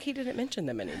 I feel like he didn't mention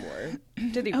them anymore.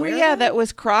 Did he wear them? That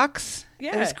was Crocs.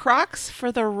 Yeah. It was Crocs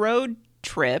for the road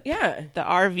trip. Yeah. The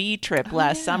RV trip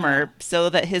last summer so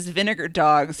that his vinegar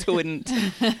dogs wouldn't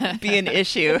be an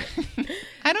issue.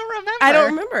 I don't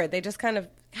remember. They just kind of,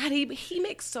 God, he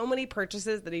makes so many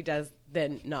purchases that he does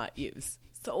then not use.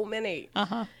 So many.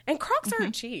 And Crocs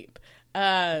aren't cheap.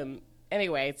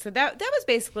 Anyway, so that was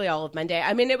basically all of Monday.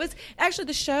 I mean, it was actually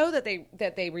the show that they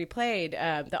replayed,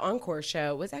 the Encore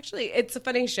show was actually, it's a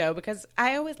funny show because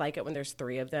I always like it when there's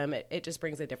three of them. It just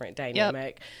brings a different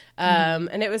dynamic.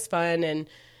 And it was fun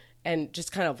and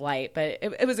just kind of light, but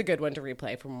it was a good one to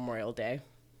replay for Memorial Day.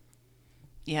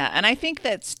 Yeah, and I think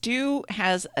that Stu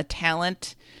has a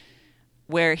talent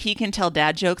where he can tell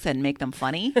dad jokes and make them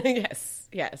funny.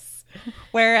 Yes.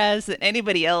 Whereas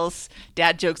anybody else,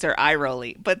 dad jokes are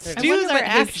eye-rolly. But I Stu's wonder are what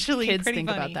his actually kids pretty think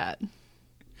funny. about that.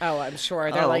 Oh, I'm sure.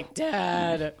 They're like,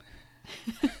 Dad.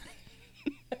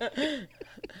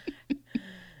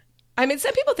 I mean,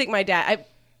 some people think my dad,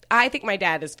 I think my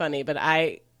dad is funny, but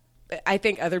I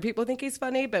think other people think he's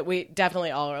funny, but we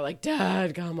definitely all are like,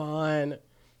 Dad, come on.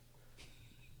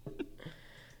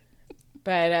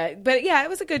 But yeah, it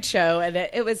was a good show, and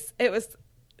it was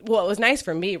nice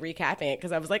for me recapping it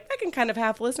because I was like, I can kind of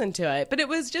half listen to it, but it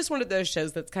was just one of those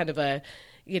shows that's kind of a,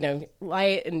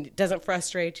 light and doesn't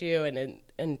frustrate you,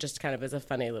 and just kind of is a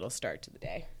funny little start to the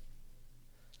day.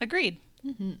 Agreed.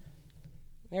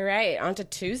 All right, on to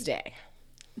Tuesday.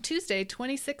 Tuesday,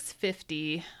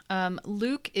 2650.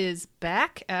 Luke is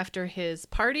back after his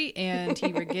party, and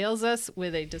he regales us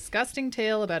with a disgusting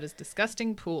tale about his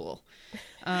disgusting pool.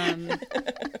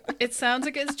 It sounds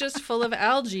like it's just full of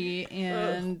algae,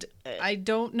 and I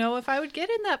don't know if I would get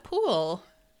in that pool.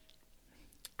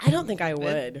 I don't think I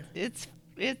would. It's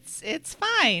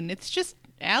fine. It's just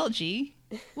algae.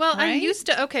 Well, Right? I'm used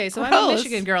to, okay, so I'm Gross. a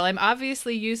Michigan girl. I'm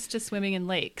obviously used to swimming in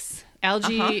lakes.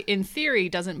 Algae, in theory,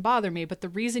 doesn't bother me, but the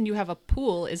reason you have a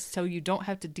pool is so you don't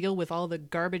have to deal with all the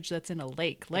garbage that's in a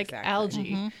lake, like Exactly.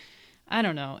 algae. I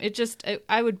don't know.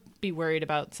 I would be worried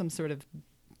about some sort of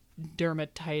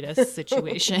dermatitis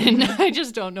situation. I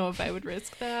just don't know if I would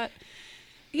risk that.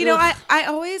 I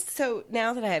always, so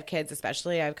now that I have kids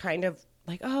especially, I've kind of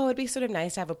like, oh, it'd be sort of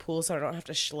nice to have a pool so I don't have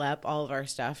to schlep all of our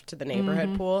stuff to the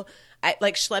neighborhood pool.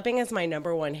 Schlepping is my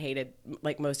number one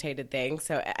most hated thing.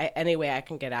 So any way I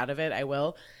can get out of it, I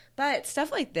will. But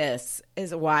stuff like this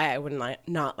is why I would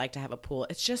not like to have a pool.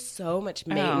 It's just so much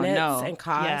maintenance and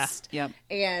cost. Yeah. Yep.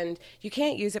 And you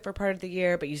can't use it for part of the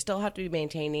year, but you still have to be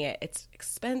maintaining it. It's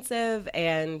expensive,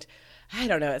 and I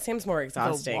don't know. It seems more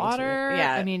exhausting. The water,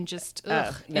 Yeah. I mean, just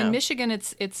no. In Michigan,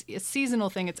 it's a seasonal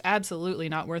thing. It's absolutely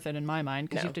not worth it in my mind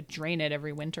because you have to drain it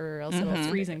every winter, or else it'll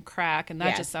freeze and crack. And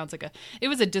that just sounds like it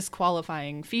was a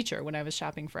disqualifying feature when I was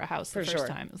shopping for a house the first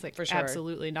time. It was like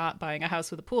absolutely not buying a house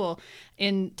with a pool.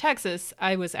 In Texas,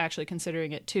 I was actually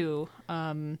considering it too,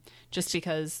 just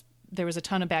because there was a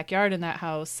ton of backyard in that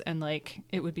house, and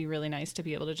it would be really nice to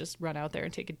be able to just run out there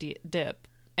and take a dip.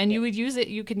 And you would use it.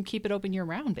 You can keep it open year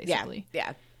round, basically.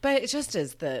 Yeah. But it just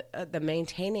is the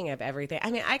maintaining of everything. I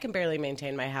mean, I can barely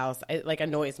maintain my house. It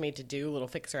annoys me to do little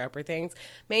fixer-upper things.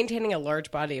 Maintaining a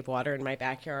large body of water in my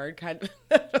backyard kind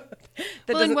of.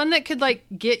 And one that could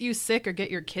get you sick or get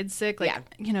your kids sick.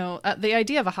 The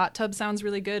idea of a hot tub sounds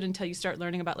really good until you start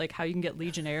learning about how you can get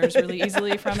Legionnaires really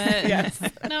easily from it. Yes.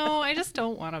 No, I just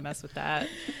don't want to mess with that.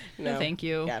 No, thank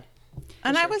you. Yeah.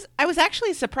 And I was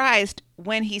actually surprised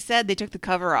when he said they took the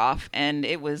cover off and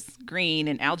it was green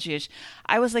and algae-ish.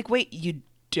 I was like, wait, you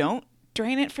don't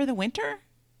drain it for the winter?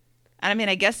 And I mean,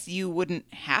 I guess you wouldn't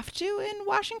have to in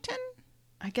Washington.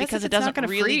 I guess because if it it's doesn't not gonna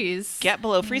really freeze. get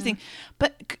below freezing.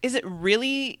 But is it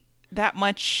really that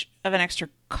much of an extra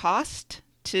cost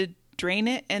to drain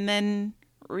it and then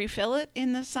refill it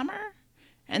in the summer?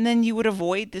 And then you would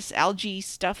avoid this algae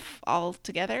stuff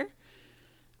altogether?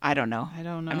 I don't know. I've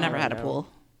never had a pool.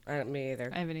 Me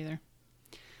either. I haven't either.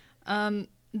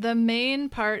 The main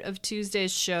part of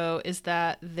Tuesday's show is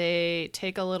that they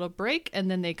take a little break and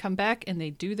then they come back and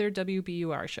they do their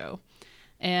WBUR show.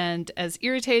 And as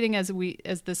irritating as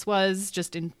this was,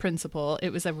 just in principle,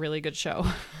 it was a really good show.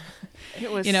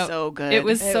 It was You know, so good. It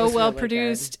was It so was well really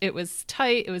produced. It was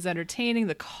tight. It was entertaining.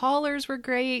 The callers were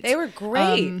great. They were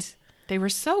great. They were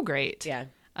so great. Yeah.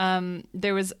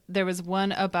 There was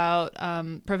one about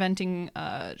preventing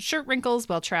shirt wrinkles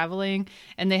while traveling,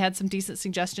 and they had some decent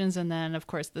suggestions. And then, of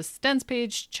course, the Stens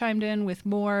page chimed in with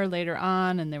more later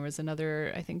on, and there was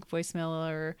another, I think, voicemail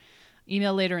or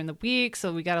email later in the week.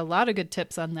 So we got a lot of good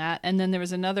tips on that. And then there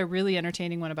was another really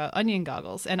entertaining one about onion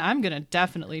goggles. And I'm going to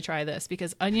definitely try this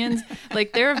because onions,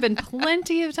 like there have been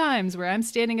plenty of times where I'm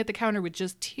standing at the counter with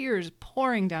just tears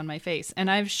pouring down my face.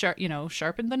 And I've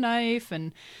sharpened the knife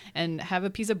and have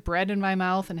a piece of bread in my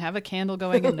mouth and have a candle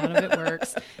going and none of it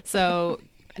works. So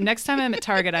next time I'm at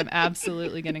Target, I'm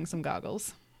absolutely getting some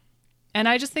goggles. And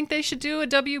I just think they should do a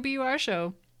WBUR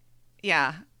show.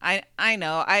 Yeah, I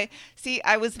know. I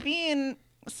was being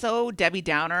so Debbie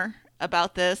Downer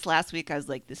about this last week. I was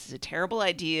like, this is a terrible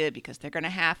idea because they're going to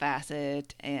half-ass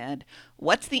it. And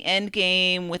what's the end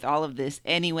game with all of this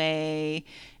anyway?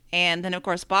 And then, of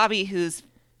course, Bobby, who's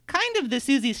kind of the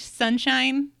Susie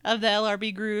Sunshine of the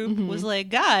LRB group, was like,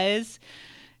 guys,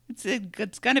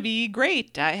 it's going to be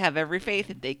great. I have every faith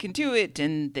that they can do it,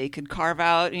 and they could carve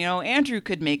out, Andrew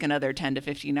could make another 10 to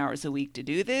 15 hours a week to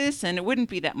do this, and it wouldn't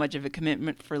be that much of a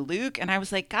commitment for Luke. And I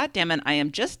was like, God damn it, I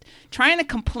am just trying to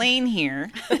complain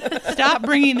here. Stop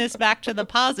bringing this back to the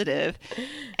positive.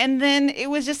 And then it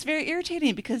was just very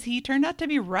irritating because he turned out to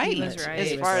be right, He was right.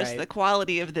 as He far was as right. the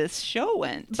quality of this show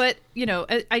went. But,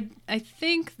 I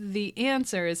think the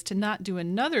answer is to not do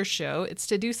another show. It's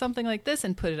to do something like this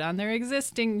and put it on their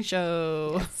existing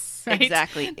show. Right?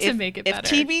 Exactly. To make it better.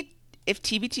 If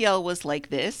TBTL was like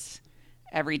this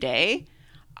every day,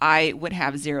 I would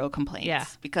have zero complaints. Yeah.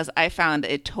 Because I found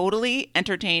it totally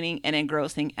entertaining and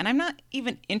engrossing, and I'm not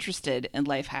even interested in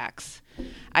life hacks.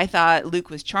 I thought Luke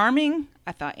was charming.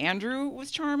 I thought Andrew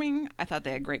was charming. I thought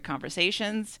they had great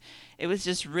conversations. It was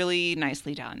just really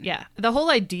nicely done. Yeah. The whole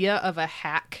idea of a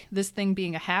hack, this thing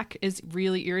being a hack, is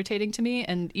really irritating to me.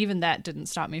 And even that didn't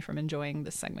stop me from enjoying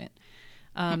this segment.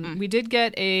 We did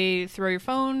get a throw your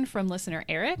phone from listener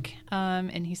Eric,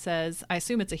 and he says, I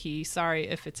assume it's a he. Sorry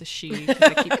if it's a she, because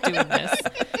I keep doing this.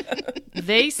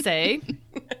 They say,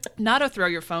 not a throw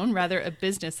your phone, rather a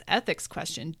business ethics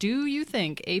question. Do you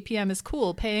think APM is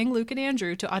cool paying Luke and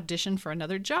Andrew to audition for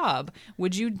another job?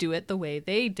 Would you do it the way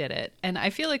they did it? And I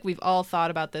feel like we've all thought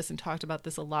about this and talked about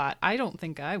this a lot. I don't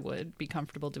think I would be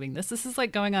comfortable doing this. This is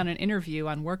like going on an interview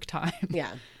on work time.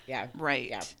 Yeah. Yeah. Right.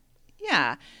 Yeah.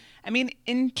 Yeah. I mean,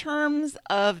 in terms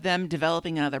of them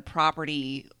developing another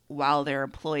property while they're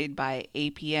employed by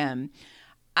APM,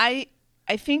 I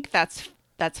think that's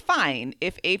fine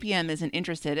if APM isn't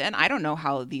interested. And I don't know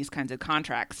how these kinds of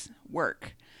contracts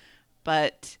work,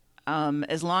 but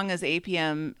as long as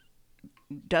APM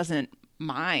doesn't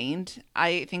mind,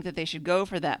 I think that they should go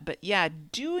for that. But yeah,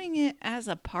 doing it as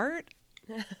a part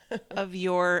of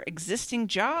your existing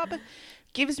job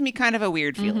gives me kind of a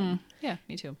weird feeling. Yeah,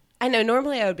 me too. I know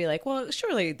normally I would be like, well,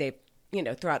 surely they,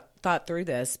 thought through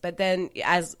this. But then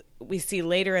as we see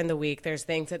later in the week, there's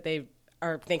things that they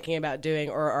are thinking about doing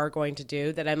or are going to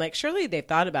do that I'm like, surely they've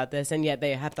thought about this, and yet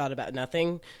they have thought about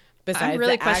nothing besides I'm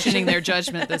really the questioning action. their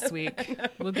judgment this week.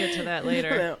 We'll get to that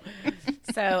later. No.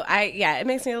 So it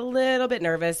makes me a little bit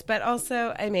nervous, but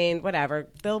also, I mean, whatever.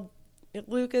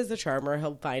 Luke is the charmer.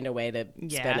 He'll find a way to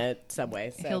spin it some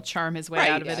way. So. He'll charm his way Right,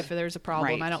 out of yeah. it if there's a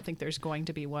problem. Right. I don't think there's going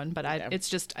to be one, but it's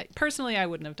just personally, I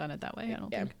wouldn't have done it that way. I don't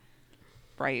think.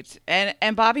 Right.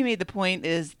 And Bobby made the point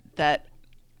is that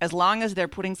as long as they're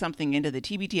putting something into the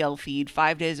TBTL feed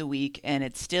 5 days a week and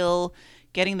it's still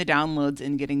getting the downloads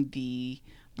and getting the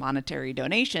monetary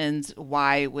donations,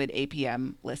 why would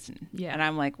APM listen? Yeah. And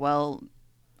I'm like, well,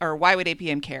 or why would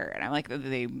APM care? And I'm like,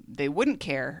 they wouldn't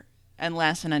care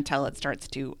unless and until it starts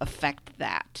to affect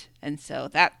that. And so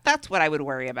that's what I would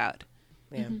worry about.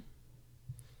 Yeah.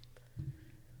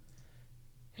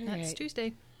 That's right.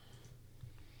 Tuesday.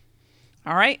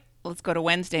 All right, let's go to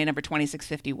Wednesday, number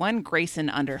 2651, Grayson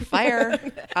Under Fire.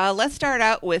 Let's start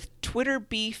out with Twitter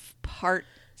Beef Part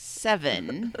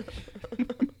 7.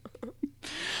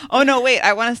 Oh, no, wait.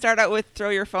 I want to start out with Throw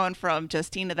Your Phone from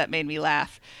Justina. That made me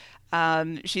laugh.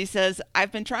 She says,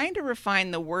 I've been trying to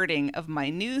refine the wording of my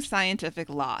new scientific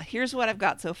law. Here's what I've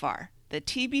got so far. The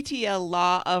TBTL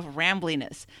law of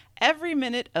rambliness. Every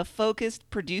minute of focused,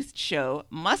 produced show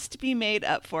must be made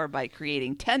up for by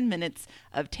creating 10 minutes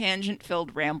of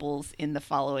tangent-filled rambles in the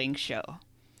following show.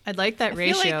 I'd like that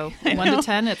feel like- ratio. I 1 know. to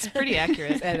 10, it's pretty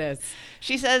accurate. It is.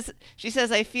 She says,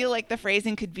 I feel like the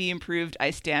phrasing could be improved.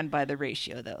 I stand by the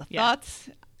ratio, though. Yeah. Thoughts?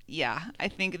 Yeah, I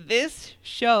think this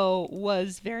show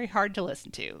was very hard to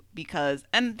listen to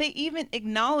and they even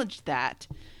acknowledged that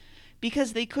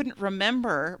because they couldn't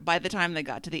remember by the time they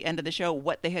got to the end of the show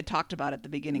what they had talked about at the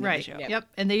beginning Right. of the show. Yep.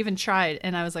 And they even tried,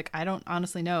 and I was like, I don't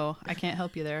honestly know. I can't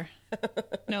help you there.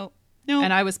 No.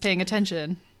 And I was paying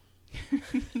attention.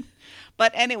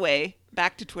 But anyway,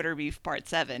 back to Twitter Beef Part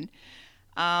 7.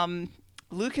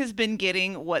 Luke has been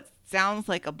getting what sounds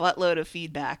like a buttload of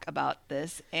feedback about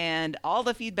this, and all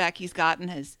the feedback he's gotten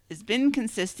has been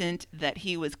consistent that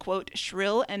he was, quote,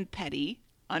 shrill and petty,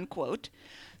 unquote.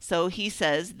 So he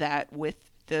says that with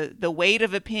the weight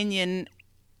of opinion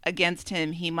against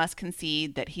him, he must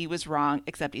concede that he was wrong,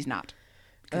 except he's not.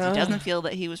 Because he doesn't feel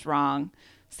that he was wrong,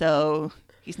 so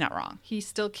he's not wrong. He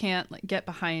still can't get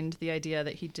behind the idea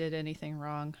that he did anything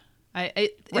wrong.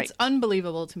 It's Right.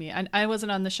 unbelievable to me. I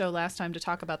wasn't on the show last time to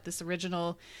talk about this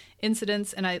original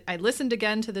incidents, and I listened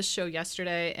again to this show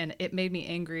yesterday, and it made me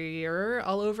angrier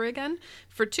all over again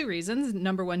for two reasons.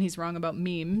 Number one, he's wrong about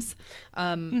memes.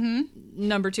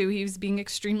 Number two, he was being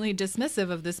extremely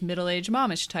dismissive of this middle-aged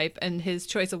momish type, and his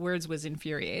choice of words was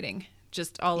infuriating.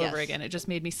 Just all over Yes. again. It just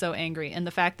made me so angry. And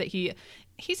the fact that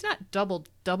he's not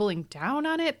doubling down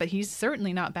on it, but he's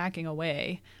certainly not backing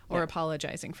away or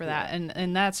apologizing for that.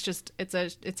 And that's just it's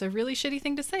a really shitty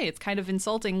thing to say. It's kind of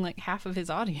insulting like half of his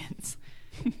audience.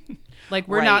 Like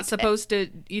we're Right. not supposed to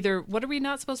either. What are we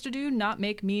not supposed to do? Not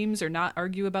make memes or not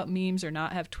argue about memes or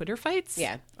not have Twitter fights?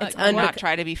 Yeah. It's Or not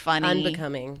try to be funny.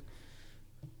 unbecoming.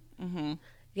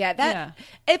 Yeah, that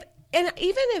and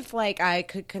even if like I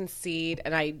could concede,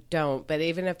 and I don't, but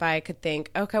even if I could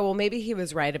think, okay, well maybe he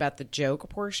was right about the joke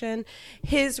portion,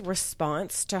 his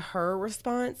response to her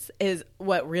response is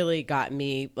what really got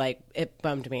me, like it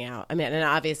bummed me out. I mean, and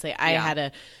obviously I had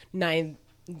a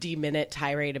 90-minute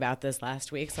tirade about this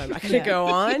last week, so I'm not going to go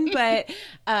on, but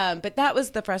that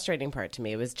was the frustrating part to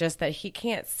me. It was just that he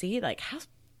can't see like how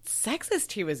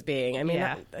sexist he was being. I mean,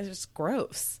 that was just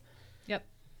gross. Yep.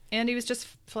 And he was just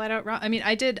flat out wrong. I mean,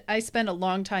 I spent a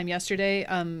long time yesterday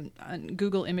on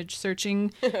Google image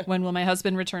searching when will my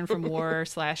husband return from war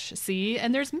 /C,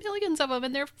 and there's millions of them,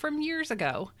 and they're from years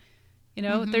ago. You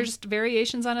know, there's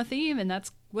variations on a theme, and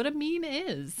that's what a meme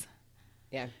is.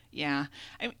 Yeah. Yeah.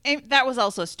 That was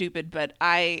also stupid, but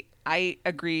I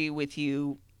agree with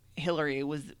you, Hillary.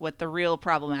 Was what the real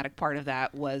problematic part of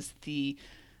that was the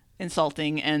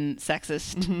insulting and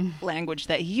sexist language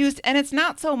that he used. And it's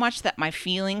not so much that my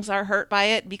feelings are hurt by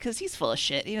it, because he's full of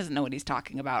shit. He doesn't know what he's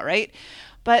talking about, right?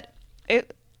 But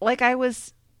it, like, I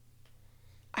was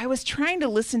trying to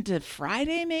listen to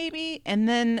Friday maybe, and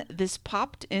then this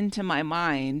popped into my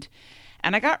mind,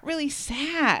 and I got really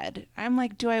sad. I'm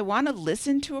like, do I want to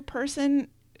listen to a person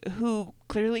who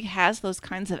clearly has those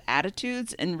kinds of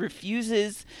attitudes and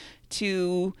refuses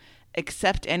to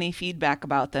accept any feedback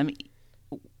about them,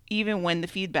 even when the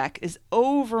feedback is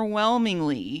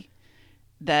overwhelmingly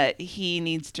that he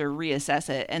needs to reassess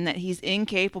it, and that he's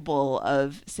incapable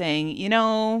of saying, you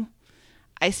know,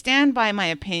 I stand by my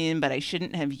opinion, but I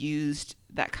shouldn't have used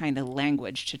that kind of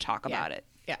language to talk about it.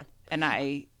 Yeah. And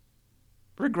I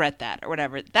regret that, or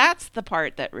whatever. That's the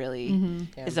part that really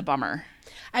is a bummer.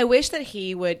 I wish that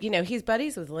he would, he's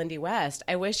buddies with Lindy West.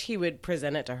 I wish he would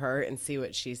present it to her and see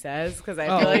what she says, because I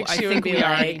feel like she would be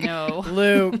like, know.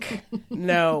 Luke,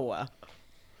 no.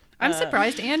 I'm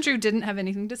surprised Andrew didn't have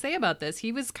anything to say about this.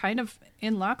 He was kind of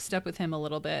in lockstep with him a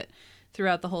little bit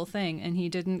throughout the whole thing, and he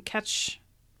didn't catch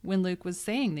when Luke was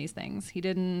saying these things. He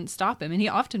didn't stop him, and he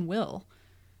often will.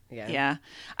 Yeah.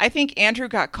 I think Andrew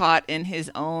got caught in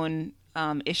his own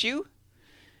issue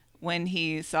when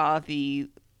he saw the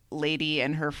lady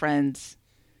and her friends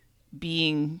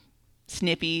being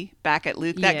snippy back at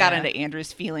Luke. That got Yeah. into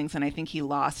Andrew's feelings, and I think he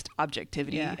lost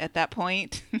objectivity at that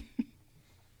point.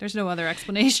 There's no other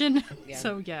explanation.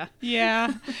 So, yeah.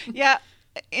 Yeah. Yeah.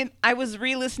 And I was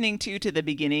re-listening to the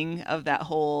beginning of that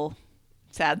whole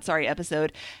Sad Sorry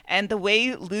episode, and the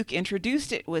way Luke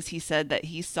introduced it was he said that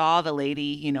he saw the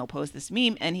lady, post this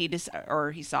meme, and he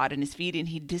saw it in his feed, and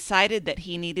he decided that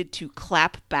he needed to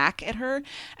clap back at her.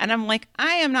 And I'm like,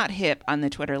 I am not hip on the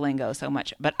Twitter lingo so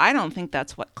much, but I don't think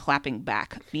that's what clapping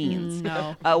back means.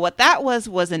 No. What that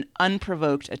was an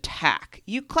unprovoked attack.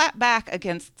 You clap back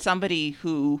against somebody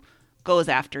who goes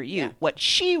after you. Yeah. What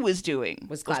she was doing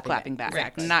Was was clapping clapping back.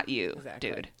 back, Exactly. not you,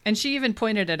 Exactly. dude. And she even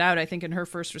pointed it out, I think, in her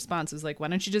first response. Was like, why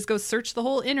don't you just go search the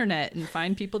whole internet and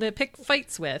find people to pick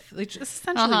fights with? Like, just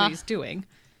essentially what he's doing.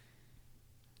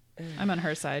 I'm on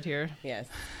her side here. Yes.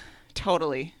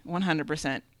 Totally,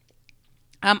 100%.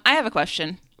 I have a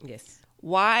question. Yes.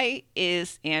 Why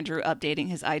is Andrew updating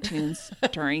his iTunes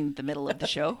during the middle of the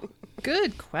show?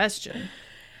 Good question.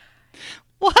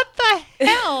 What the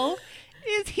hell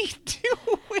is he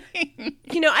doing?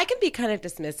 You know, I can be kind of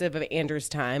dismissive of Andrew's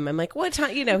time. I'm like, what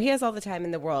time? You know, he has all the time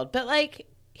in the world. But, like,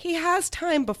 he has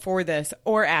time before this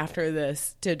or after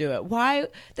this to do it. Why?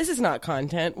 This is not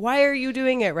content. Why are you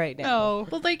doing it right now? No.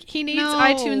 Well, like, he needs No.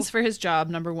 iTunes for his job,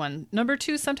 number one. Number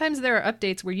two, sometimes there are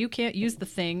updates where you can't use the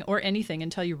thing or anything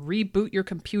until you reboot your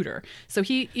computer. So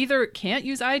he either can't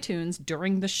use iTunes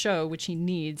during the show, which he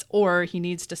needs, or he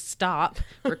needs to stop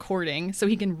recording so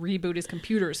he can reboot his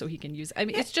computer so he can use. I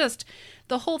mean, it's just,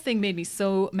 the whole thing made me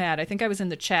so mad. I think I was in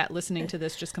the chat listening to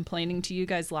this, just complaining to you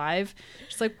guys live.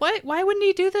 Just like, why wouldn't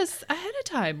he do this ahead of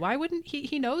time? Why wouldn't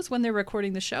he knows when they're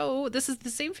recording the show. This is the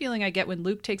same feeling I get when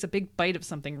Luke takes a big bite of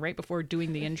something right before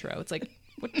doing the intro. It's like,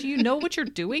 what, do you know what you're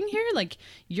doing here? Like,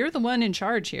 you're the one in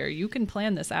charge here. You can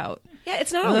plan this out. Yeah,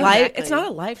 it's not a live. It's not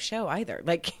a live show either.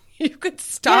 Like, you could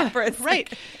stop for a second.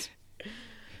 Right.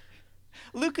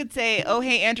 Luke could say, "Oh,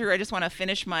 hey, Andrew, I just want to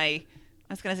finish my."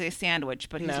 I was gonna say sandwich,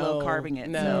 but he's No, low carbing it.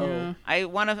 no. So I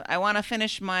want to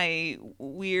finish my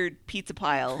weird pizza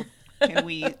pile. Can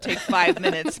we take 5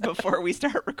 minutes before we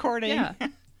start recording? Yeah.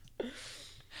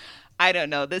 I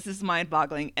don't know. This is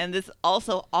mind-boggling, and this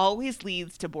also always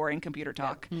leads to boring computer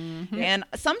talk. Mm-hmm. And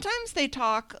sometimes they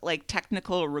talk like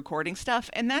technical recording stuff,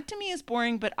 and that to me is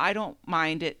boring, but I don't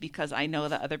mind it because I know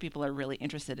that other people are really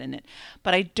interested in it.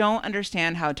 But I don't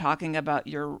understand how talking about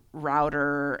your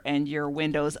router and your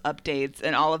Windows updates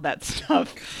and all of that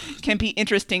stuff can be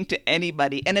interesting to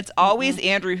anybody. And it's always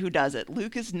Andrew who does it.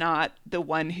 Luke is not the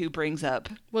one who brings up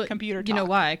computer talk. You know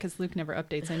why? Because Luke never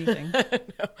updates anything.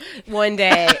 One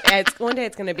day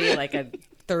it's going to be like a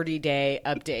 30-day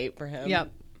update for him. Yep.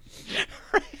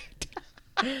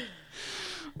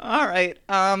 All right.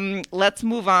 Let's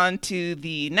move on to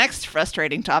the next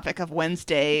frustrating topic of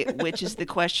Wednesday, which is the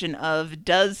question of,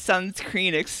 does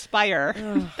sunscreen expire?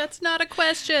 That's not a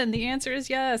question. The answer is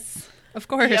yes. Of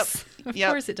course. Yep. Of Yep.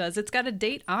 course it does. It's got a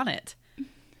date on it.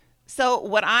 So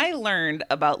what I learned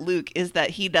about Luke is that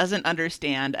he doesn't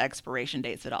understand expiration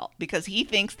dates at all, because he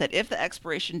thinks that if the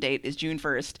expiration date is June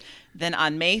 1st, then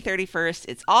on May 31st,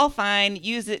 it's all fine,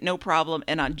 use it, no problem.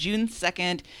 And on June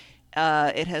 2nd,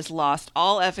 it has lost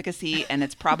all efficacy and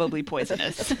it's probably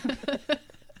poisonous.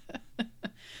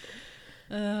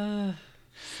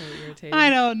 So irritating. I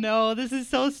don't know. This is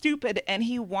so stupid. And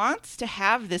he wants to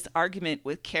have this argument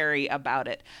with Carrie about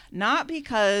it, not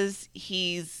because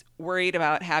he's worried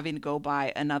about having to go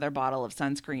buy another bottle of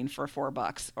sunscreen for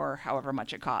 $4 or however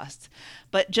much it costs,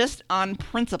 but just on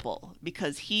principle,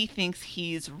 because he thinks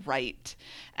he's right.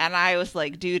 And I was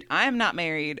like, dude, I'm not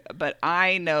married, but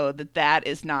I know that that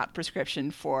is not prescription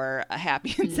for a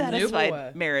happy and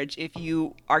satisfied marriage if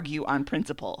you argue on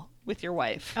principle with your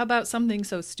wife. About something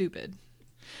so stupid.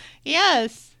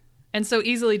 Yes. And so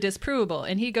easily disprovable.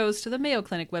 And he goes to the Mayo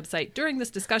Clinic website during this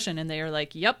discussion and they are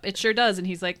like, yep, it sure does. And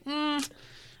he's like, I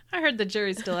heard the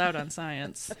jury's still out on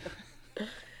science.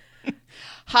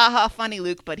 Ha ha, funny,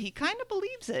 Luke, but he kind of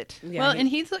believes it. Yeah, Well, and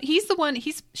he's the one,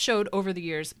 he's showed over the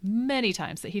years many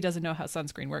times that he doesn't know how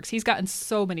sunscreen works. He's gotten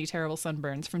so many terrible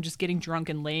sunburns from just getting drunk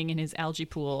and laying in his algae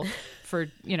pool for,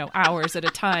 hours at a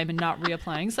time and not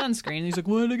reapplying sunscreen. And he's like,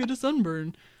 why did I get a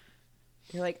sunburn?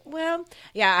 You're like, well,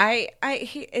 yeah,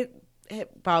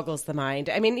 it boggles the mind.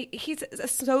 I mean, he's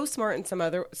so smart in some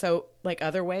other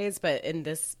ways, but in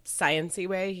this science-y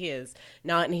way, he is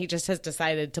not, and he just has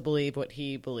decided to believe what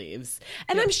he believes.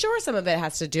 And I'm sure some of it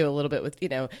has to do a little bit with,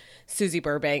 Susie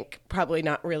Burbank probably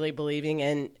not really believing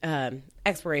in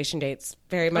expiration dates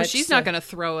very much. Well, she's not going to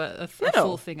throw a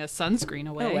full thing of sunscreen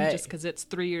away No way. just because it's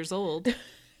 3 years old.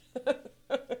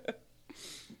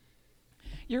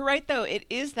 You're right, though. It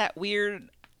is that weird,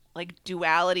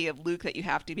 duality of Luke that you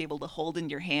have to be able to hold in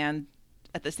your hand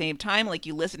at the same time. Like,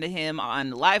 you listen to him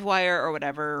on Livewire or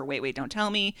whatever, or Wait, Don't Tell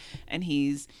Me, and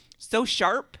he's so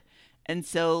sharp and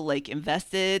so,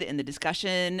 invested in the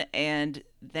discussion, and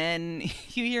then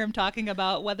you hear him talking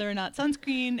about whether or not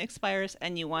sunscreen expires,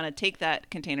 and you want to take that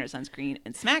container of sunscreen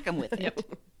and smack him with it.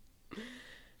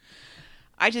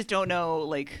 I just don't know,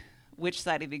 which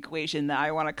side of the equation that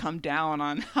I want to come down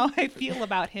on how I feel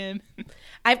about him.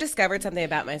 I've discovered something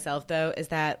about myself, though, is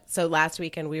that, so last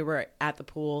weekend we were at the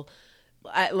pool,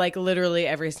 literally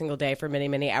every single day for many,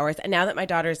 many hours. And now that my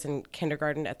daughter's in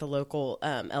kindergarten at the local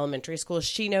elementary school,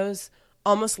 she knows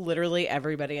almost literally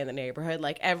everybody in the neighborhood.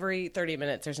 Every 30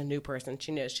 minutes, there's a new person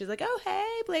she knows. She's like, oh,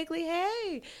 hey, Blakely,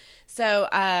 hey. So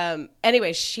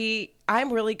anyway,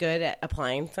 I'm really good at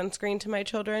applying sunscreen to my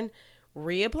children,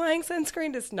 Reapplying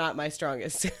sunscreen is not my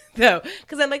strongest, though,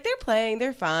 because I'm like,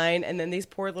 they're fine. And then these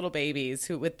poor little babies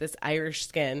who, with this Irish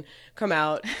skin, come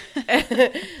out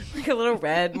like a little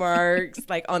red marks,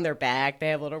 like on their back. They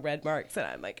have little red marks. And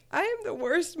I'm like, I am the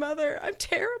worst mother. I'm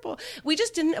terrible. We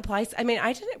just didn't apply. I mean,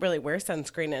 I didn't really wear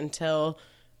sunscreen until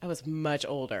I was much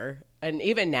older. And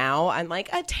even now, I'm like,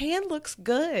 a tan looks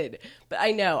good. But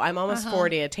I know, I'm almost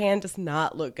 40. A tan does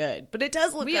not look good. But it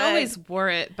does look good. We always wore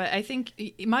it, but I think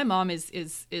my mom is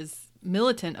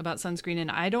militant about sunscreen, and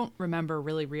I don't remember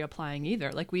really reapplying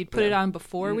either. Like, we'd put it on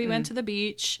before we went to the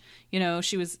beach. You know,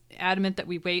 she was adamant that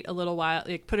we wait a little while,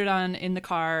 like put it on in the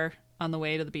car on the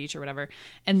way to the beach or whatever.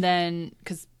 And then,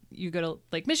 because you go to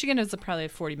Lake Michigan, it's probably a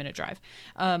 40-minute drive.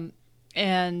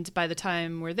 And by the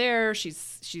time we're there, she's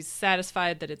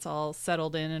satisfied that it's all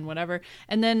settled in and whatever.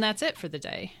 And then that's it for the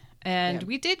day. And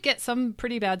we did get some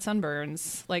pretty bad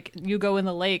sunburns. Like, you go in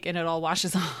the lake and it all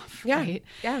washes off. Yeah. Right?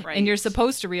 Yeah. And you're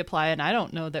supposed to reapply. And I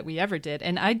don't know that we ever did.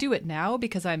 And I do it now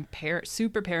because I'm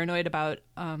super paranoid about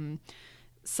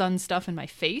sun stuff in my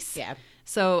face. Yeah.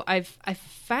 So I've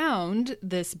found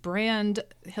this brand.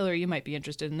 Hillary, you might be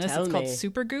interested in this. Tell it's called me.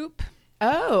 Supergoop.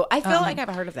 Oh, I feel like I've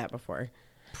heard of that before.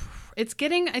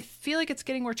 I feel like it's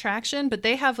getting more traction, but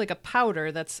they have like a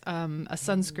powder that's a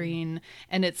sunscreen,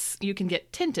 and you can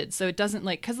get tinted. So it doesn't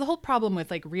because the whole problem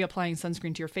with like reapplying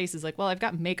sunscreen to your face is like, well, I've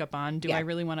got makeup on. Do I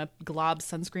really want to glob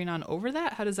sunscreen on over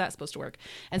that? How does that supposed to work?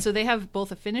 And so they have both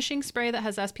a finishing spray that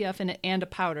has SPF in it and a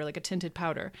powder, like a tinted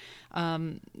powder,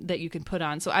 that you can put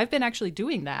on. So I've been actually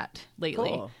doing that lately,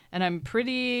 Cool. and I'm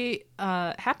pretty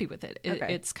happy with it.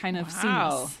 Okay. It's kind of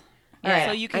Wow. seamless. Yeah,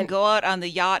 so you can go out on the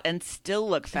yacht and still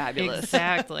look fabulous.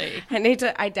 Exactly.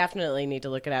 I definitely need to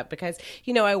look it up because,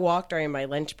 I walk during my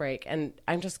lunch break and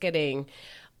I'm just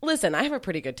listen, I have a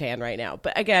pretty good tan right now.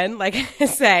 But again, like I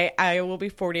say, I will be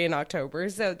 40 in October.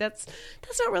 So that's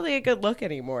not really a good look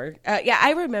anymore.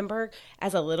 I remember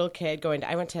as a little kid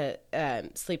I went to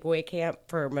sleepaway camp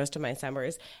for most of my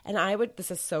summers. And this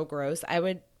is so gross.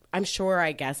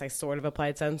 I guess I sort of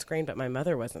applied sunscreen, but my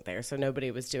mother wasn't there, so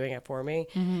nobody was doing it for me.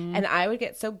 Mm-hmm. And I would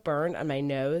get so burned on my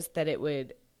nose that it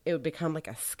would become like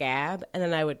a scab, and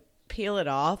then I would peel it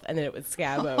off, and then it would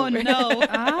scab over. Oh, no.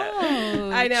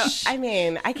 I know. I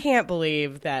mean, I can't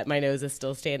believe that my nose is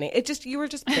still standing. You were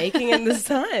just baking in the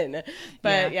sun.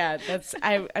 But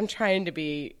I'm trying to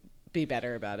be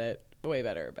better about it, way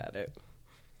better about it.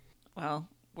 Well,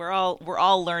 we're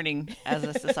all learning as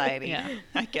a society,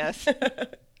 I guess.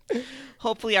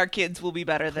 Hopefully our kids will be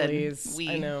better than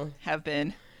we have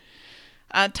been.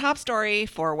 Top story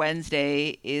for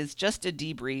Wednesday is just a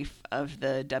debrief of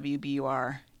the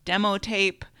WBUR demo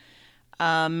tape.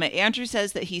 Andrew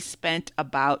says that he spent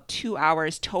about 2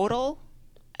 hours total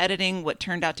editing what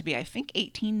turned out to be, I think,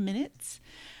 18 minutes.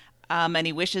 And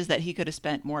he wishes that he could have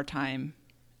spent more time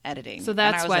editing. So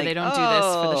that's why they don't do this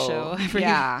for the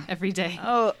show every day.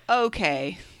 Oh,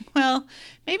 okay. Well,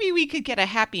 maybe we could get a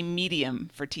happy medium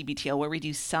for TBTL where we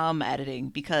do some editing,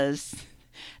 because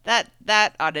that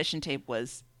audition tape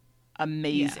was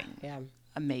amazing. Yeah.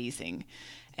 Amazing.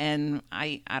 And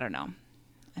I don't know.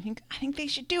 I think they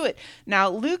should do it. Now,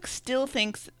 Luke still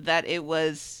thinks that it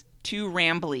was too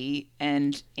rambly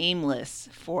and aimless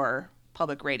for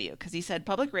public radio, because he said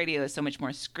public radio is so much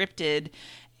more scripted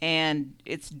and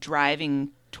it's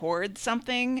driving towards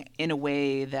something in a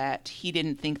way that he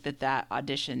didn't think that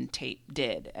audition tape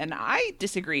did. And I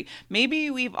disagree.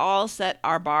 Maybe we've all set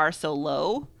our bar so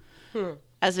low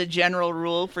as a general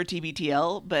rule for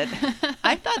TBTL, but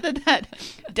I thought that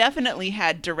definitely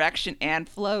had direction and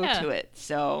flow to it.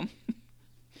 So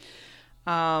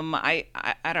I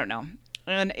don't know.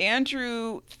 And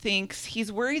Andrew thinks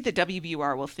he's worried that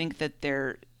WBUR will think that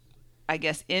they're, I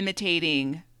guess,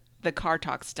 imitating the Car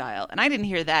Talk style. And I didn't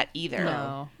hear that either.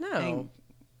 No.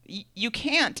 You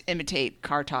can't imitate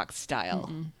Car Talk style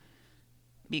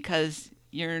because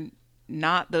you're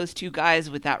not those two guys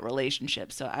with that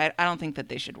relationship. So I don't think that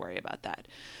they should worry about that.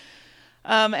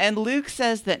 And Luke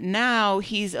says that now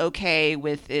he's okay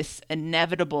with this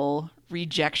inevitable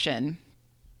rejection.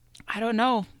 I don't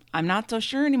know. I'm not so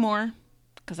sure anymore,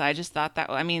 because I just thought that,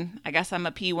 I guess I'm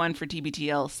a P1 for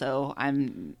TBTL, so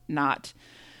I'm not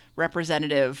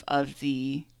representative of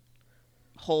the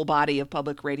whole body of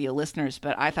public radio listeners,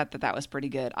 but I thought that was pretty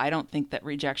good. I don't think that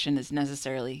rejection is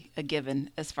necessarily a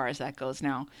given as far as that goes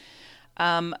now.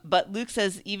 But Luke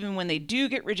says even when they do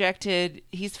get rejected,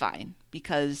 he's fine,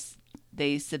 because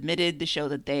they submitted the show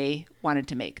that they wanted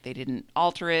to make. They didn't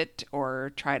alter it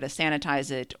or try to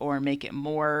sanitize it or make it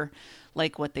more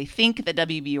like what they think the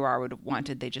WBUR would have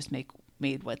wanted. They just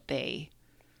made what they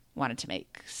wanted to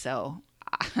make. So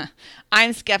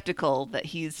I'm skeptical that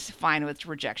he's fine with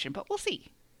rejection, but we'll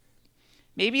see.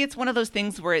 Maybe it's one of those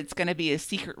things where it's going to be a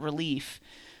secret relief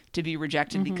to be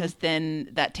rejected because then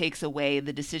that takes away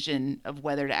the decision of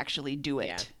whether to actually do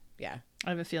it. Yeah, I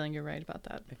have a feeling you're right about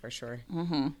that. for sure.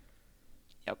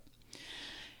 Yep.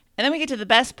 And then we get to the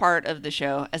best part of the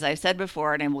show. As I've said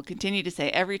before, and I will continue to say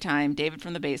every time, David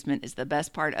from the Basement is the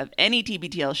best part of any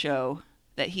TBTL show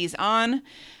that he's on.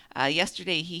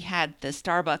 Yesterday, he had the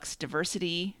Starbucks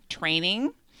diversity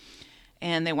training,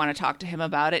 and they want to talk to him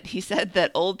about it. He said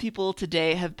that old people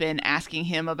today have been asking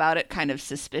him about it kind of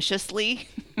suspiciously.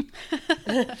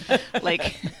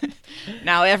 Like,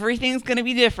 now everything's going to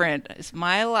be different. Is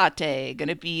my latte going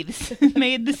to be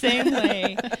made the same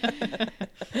way?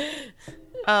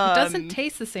 It doesn't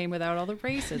taste the same without all the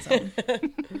racism.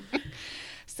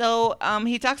 So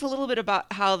he talks a little bit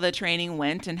about how the training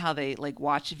went and how they like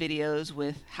watched videos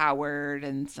with Howard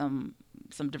and some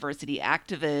diversity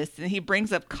activists, and he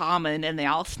brings up Common, and they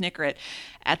all snicker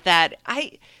at that.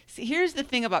 Here's the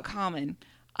thing about Common.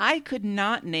 I could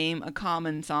not name a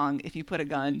Common song if you put a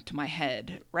gun to my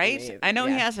head, right? I know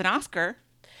he has an Oscar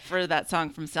for that song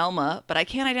from Selma, but I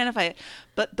can't identify it.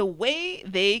 But the way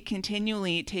they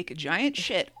continually take a giant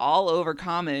shit all over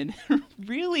Common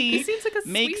really He seems like a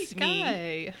makes sweet me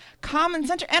guy. Common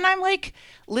center. And I'm like,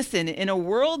 listen, in a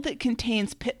world that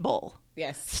contains Pitbull,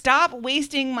 Yes, stop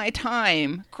wasting my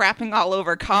time crapping all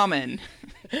over Common.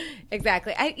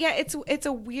 exactly. It's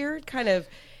a weird kind of.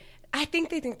 I think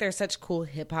they think they're such cool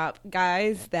hip hop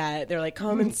guys that they're like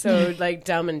Common's so like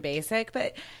dumb and basic,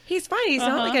 but he's fine. He's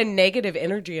not like a negative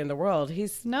energy in the world.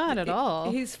 He's Not at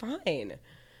all. He's fine.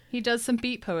 He does some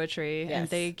beat poetry, Yes. and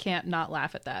they can't not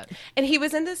laugh at that. And he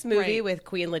was in this movie Right. with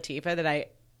Queen Latifah that I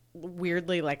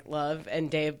weirdly like love,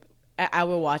 and Dave. I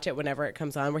will watch it whenever it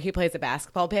comes on, where he plays a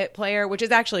basketball player, which is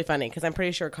actually funny because I'm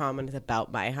pretty sure Common is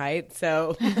about my height.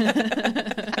 So,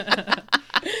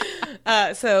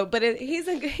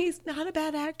 he's not a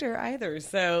bad actor either.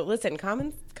 So listen,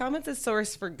 Common's a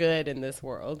source for good in this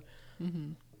world.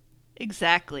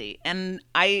 Exactly. And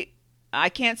I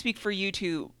can't speak for you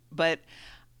two, but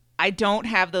I don't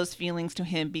have those feelings to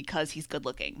him because he's good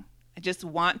looking. I just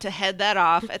want to head that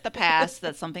off at the pass.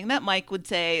 That's something that Mike would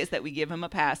say, is that we give him a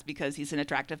pass because he's an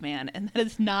attractive man. And that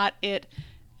is not it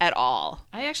at all.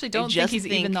 I actually don't think just he's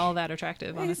think- even all that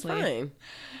attractive, He's honestly. fine.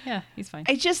 Yeah, he's fine.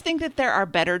 I just think that there are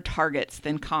better targets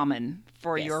than Common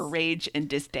for your rage and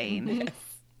disdain.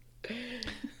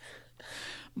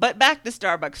 But back to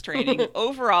Starbucks training.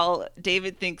 Overall,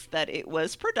 David thinks that it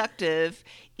was productive,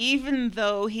 even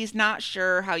though he's not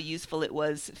sure how useful it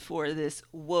was for this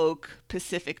woke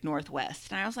Pacific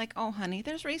Northwest. And I was like, oh, honey,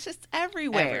 there's racists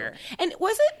everywhere. And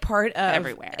wasn't part of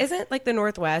Everywhere. Isn't like the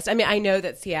Northwest? I mean, I know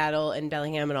that Seattle and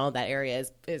Bellingham and all that area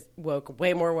is woke,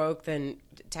 way more woke than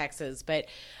Texas, but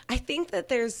I think that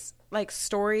there's like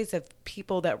stories of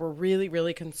people that were really,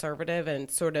 really conservative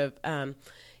and sort of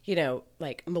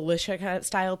like militia kind of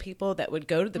style people that would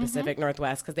go to the Pacific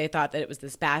Northwest because they thought that it was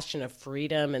this bastion of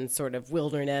freedom and sort of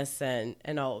wilderness and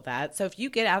all of that. So if you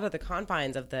get out of the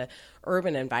confines of the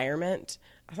urban environment,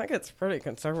 I think it's pretty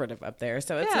conservative up there.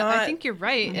 So it's not. I think you're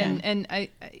right. And I,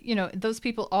 those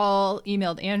people all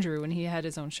emailed Andrew when he had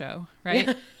his own show, right?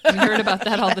 We heard about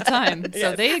that all the time.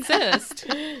 So they exist.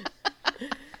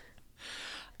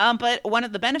 But one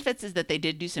of the benefits is that they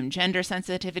did do some gender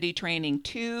sensitivity training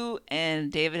too.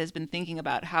 And David has been thinking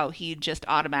about how he just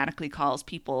automatically calls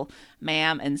people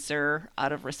ma'am and sir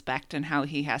out of respect, and how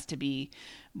he has to be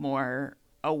more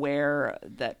aware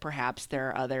that perhaps there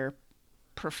are other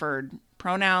preferred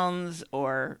pronouns,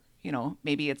 or,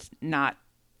 maybe it's not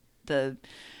the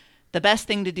best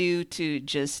thing to do to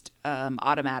just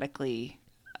automatically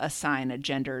assign a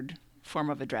gendered form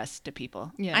of address to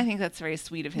people. Yeah. I think that's very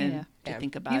sweet of him to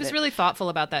think about it. He was really thoughtful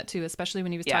about that too, especially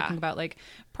when he was talking about like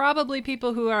probably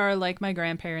people who are like my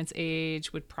grandparents'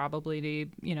 age would probably be,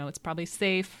 it's probably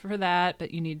safe for that,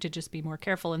 but you need to just be more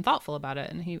careful and thoughtful about it.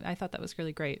 And I thought that was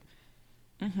really great.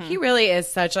 He really is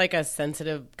such like a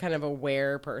sensitive, kind of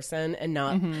aware person, and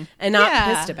not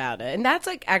pissed about it. And that's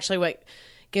like actually what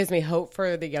gives me hope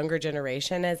for the younger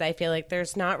generation, is I feel like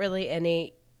there's not really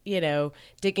any,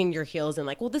 digging your heels and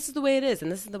like, well, this is the way it is,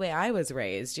 and this is the way I was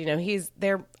raised. He's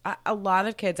there. A lot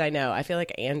of kids I know, I feel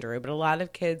like Andrew, but a lot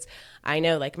of kids I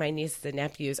know, like my nieces and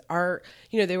nephews, are,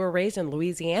 they were raised in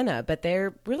Louisiana, but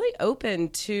they're really open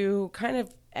to kind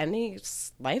of any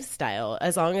lifestyle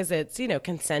as long as it's,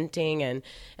 consenting and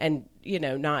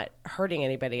not hurting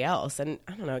anybody else. And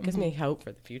I don't know, it gives me hope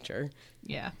for the future.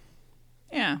 Yeah.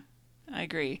 Yeah, I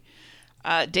agree.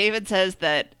 David says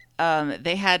that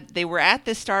they were at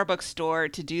the Starbucks store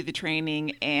to do the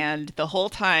training, and the whole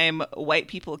time white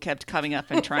people kept coming up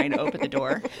and trying to open the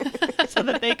door so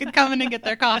that they could come in and get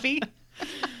their coffee,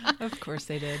 Of course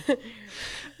they did.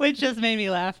 which just made me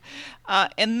laugh.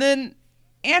 And then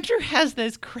Andrew has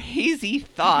this crazy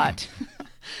thought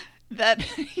that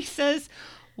he says,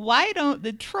 why don't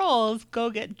the trolls go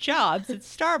get jobs at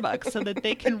Starbucks so that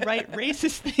they can write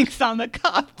racist things on the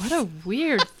cups? What a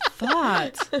weird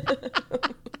thought.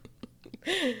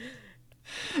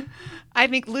 I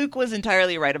think Luke was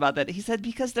entirely right about that. He said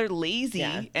because they're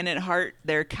lazy and at heart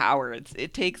they're cowards.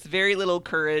 It takes very little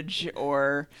courage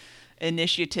or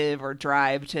initiative or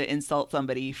drive to insult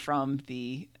somebody from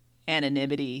the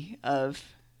anonymity of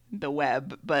the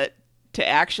web, but to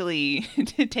actually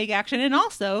to take action. And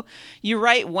also, you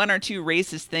write one or two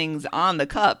racist things on the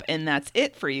cup and that's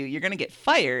it for you. You're going to get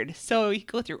fired. So you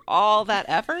go through all that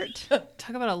effort.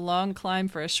 Talk about a long climb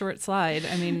for a short slide.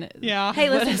 I mean, Yeah. Hey,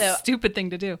 what listen, a though, stupid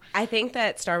thing to do. I think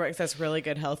that Starbucks has really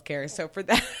good health care. So for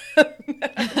that,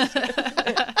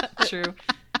 True.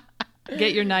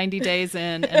 Get your 90 days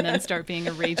in and then start being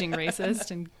a raging racist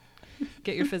and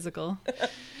get your physical.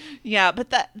 Yeah, but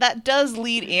that does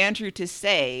lead Andrew to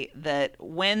say that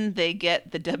when they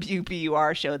get the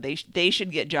WBUR show, they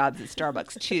should get jobs at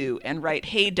Starbucks too and write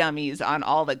 "Hey Dummies" on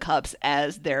all the cups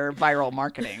as their viral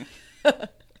marketing.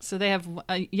 So they have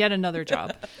yet another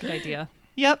job. Good idea.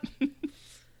 Yep.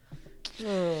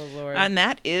 oh Lord, And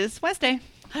that is Wednesday.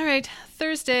 All right.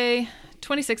 Thursday,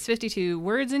 26:52.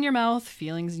 Words in your mouth,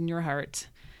 feelings in your heart.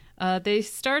 They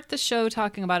start the show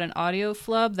talking about an audio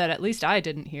flub that at least I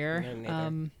didn't hear.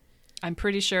 I'm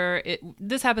pretty sure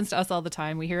this happens to us all the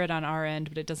time. We hear it on our end,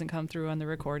 but it doesn't come through on the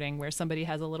recording where somebody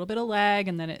has a little bit of lag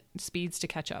and then it speeds to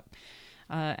catch up.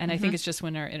 And I think it's just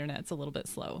when our internet's a little bit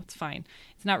slow. It's fine.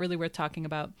 It's not really worth talking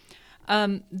about.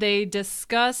 They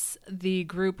discuss the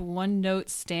group One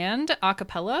Note Stand a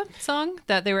cappella song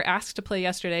that they were asked to play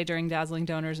yesterday during Dazzling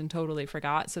Donors and totally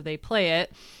forgot. So they play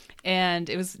it. And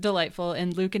it was delightful.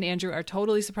 And Luke and Andrew are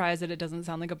totally surprised that it doesn't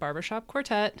sound like a barbershop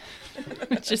quartet,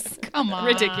 which is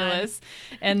ridiculous.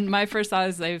 And my first thought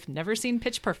is they've never seen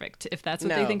Pitch Perfect, if that's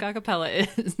what they think a cappella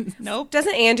is. Nope.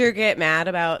 doesn't Andrew get mad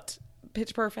about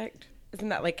Pitch Perfect? Isn't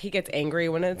that like he gets angry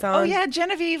when it's on? Oh yeah,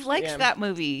 Genevieve likes that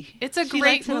movie. It's a She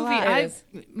great likes it a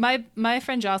movie. lot. My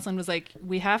friend Jocelyn was like,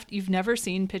 you've never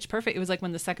seen Pitch Perfect. It was like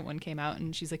when the second one came out,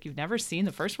 and she's like, you've never seen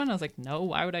the first one? I was like, no,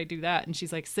 why would I do that? And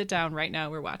she's like, sit down right now,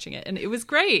 we're watching it. And it was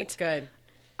great. It's good.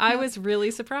 I was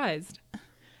really surprised.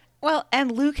 Well,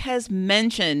 and Luke has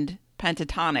mentioned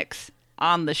Pentatonics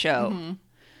on the show.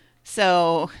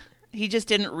 So he just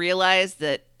didn't realize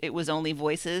that it was only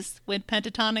voices. When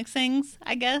Pentatonic sings,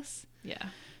 I guess. Yeah.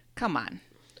 Come on.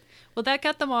 Well, that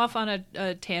got them off on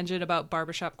a tangent about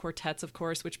barbershop quartets, of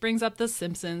course, which brings up The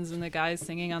Simpsons and the guys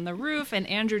singing on the roof. And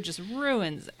Andrew just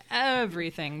ruins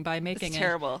everything by making It's an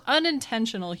terrible.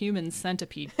 unintentional human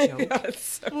centipede joke.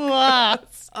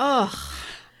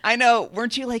 I know.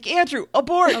 Weren't you like, Andrew,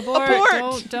 abort.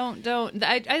 Don't.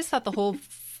 I just thought the whole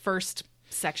first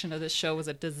section of this show was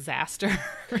a disaster.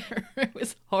 It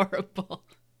was horrible.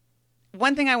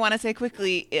 One thing I want to say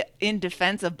quickly in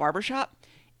defense of barbershop,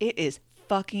 it is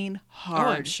fucking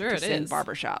hard sure to it sing is.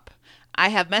 barbershop. I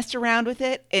have messed around with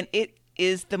it, and it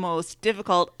is the most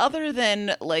difficult, other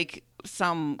than like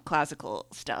some classical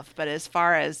stuff. But as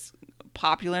far as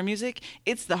popular music,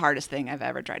 it's the hardest thing I've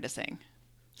ever tried to sing.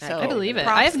 So I believe it.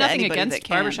 props I have to nothing anybody that against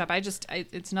can. barbershop.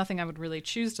 It's nothing I would really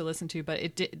choose to listen to, but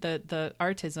the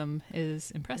artism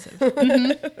is impressive.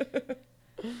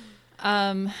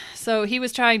 So he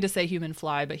was trying to say human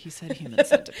fly, but he said human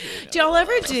centipede. Do y'all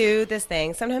ever do this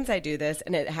thing? Sometimes I do this,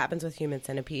 and it happens with human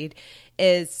centipede.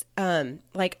 Is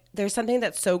like there's something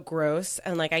that's so gross,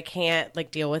 and like I can't like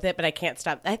deal with it, but I can't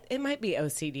stop. It might be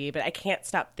OCD, but I can't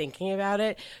stop thinking about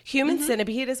it. Human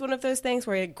centipede is one of those things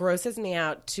where it grosses me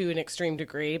out to an extreme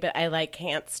degree, but I like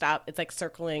can't stop. It's like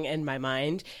circling in my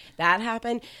mind. That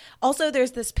happened. Also,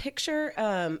 there's this picture.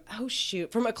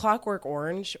 From A Clockwork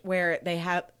Orange, where they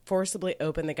have forcibly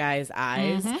open the guy's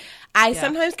eyes. I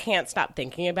sometimes can't stop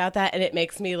thinking about that, and it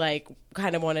makes me like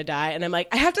kind of want to die. And I'm like,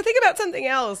 I have to think about something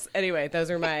else. Anyway,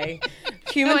 those are my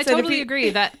human No, I centipede. totally agree.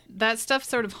 That stuff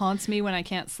sort of haunts me when I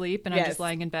can't sleep and I'm Yes. just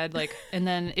lying in bed. Like, and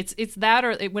then it's that,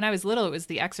 or when I was little, it was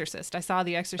The Exorcist. I saw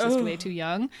The Exorcist way too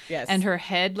young, Yes. and her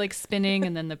head like spinning,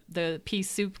 and then the pea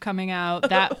soup coming out.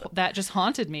 That just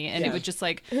haunted me, and it would just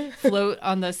like float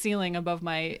on the ceiling above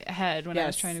my head when I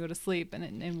was Yes. trying to go to sleep,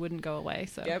 and it wouldn't go away.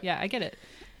 So Yep. yeah, I get it.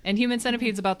 And human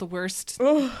centipede's about the worst,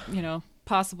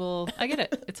 possible. I get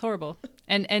it. It's horrible.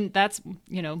 And that's,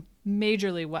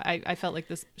 majorly what I felt like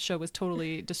this show was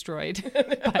totally destroyed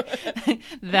by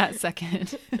that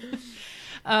second.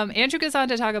 Andrew goes on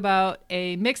to talk about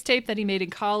a mixtape that he made in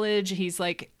college. He's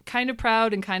like kind of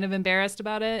proud and kind of embarrassed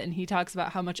about it. And he talks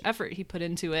about how much effort he put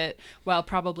into it while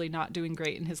probably not doing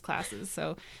great in his classes.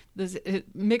 So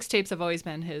mixtapes have always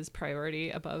been his priority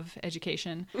above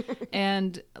education.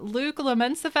 And Luke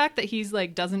laments the fact that he's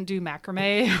like doesn't do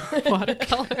macrame or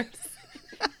watercolors.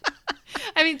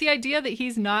 I mean, the idea that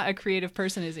he's not a creative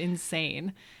person is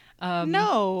insane.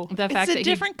 No, the fact it's that a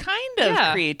different kind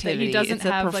of creativity. That he doesn't it's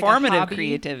have a like a performative hobby.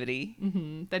 creativity.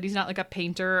 Mm-hmm. That he's not like a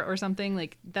painter or something.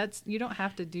 Like you don't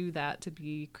have to do that to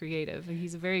be creative. And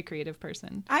he's a very creative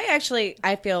person. I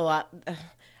feel a lot.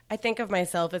 I think of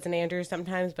myself as an Andrew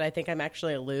sometimes, but I think I'm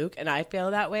actually a Luke, and I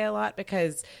feel that way a lot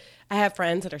because I have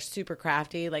friends that are super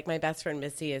crafty. Like my best friend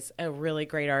Missy is a really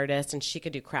great artist, and she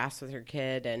could do crafts with her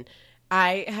kid. And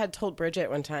I had told Bridget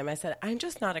one time, I said, I'm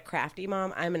just not a crafty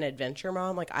mom. I'm an adventure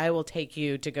mom. Like, I will take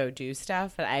you to go do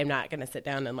stuff, but I'm not going to sit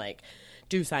down and, like,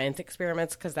 do science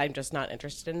experiments because I'm just not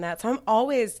interested in that. So I'm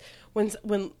always,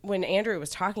 when Andrew was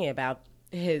talking about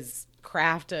his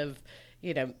craft of,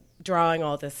 drawing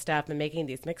all this stuff and making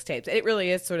these mixtapes, it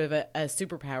really is sort of a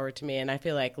superpower to me. And I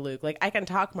feel like Luke, like, I can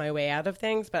talk my way out of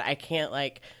things, but I can't,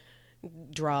 like,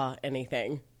 draw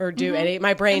anything or do any.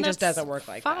 My brain just doesn't work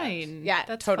like fine. that. Yeah,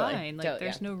 that's totally. fine. Like,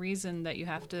 there's no reason that you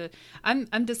have to. I'm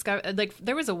discover like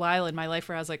there was a while in my life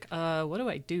where I was like,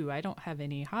 what do? I don't have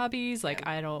any hobbies. Like,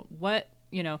 I don't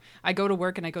I go to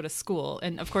work and I go to school,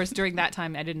 and of course during that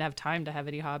time I didn't have time to have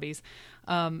any hobbies.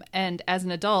 And as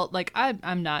an adult, like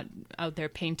I'm not out there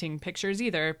painting pictures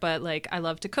either, but like I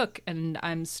love to cook, and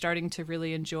I'm starting to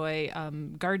really enjoy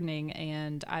gardening,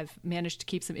 and I've managed to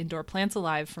keep some indoor plants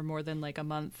alive for more than like a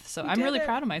month. So I'm really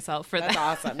proud of myself for that.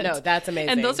 That's awesome. No, that's amazing.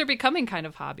 And those are becoming kind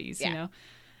of hobbies, and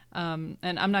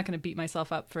I'm not going to beat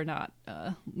myself up for not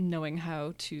knowing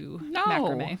how to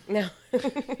macrame. No.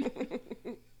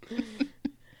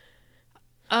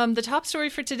 The top story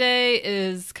for today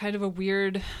is kind of a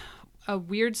weird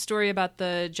story about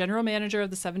the general manager of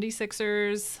the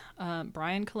 76ers,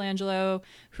 Brian Colangelo,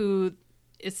 who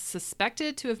is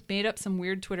suspected to have made up some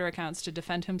weird Twitter accounts to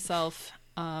defend himself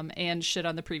and shit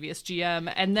on the previous GM.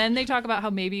 And then they talk about how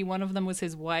maybe one of them was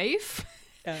his wife.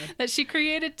 That she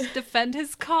created to defend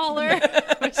his collar.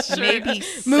 Maybe Move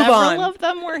several on. of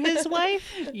them were his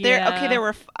wife.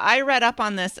 Yeah. I read up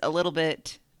on this a little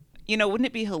bit. Wouldn't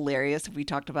it be hilarious if we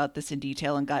talked about this in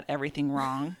detail and got everything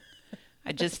wrong?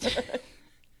 I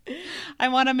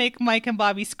want to make Mike and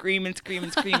Bobby scream and scream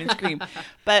and scream and scream.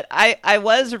 But I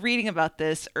was reading about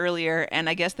this earlier, and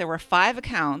I guess there were 5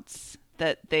 accounts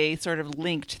that they sort of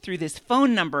linked through this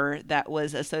phone number that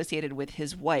was associated with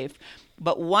his wife.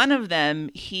 But one of them,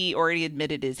 he already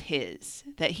admitted is his,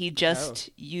 that he just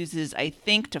uses, I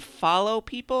think, to follow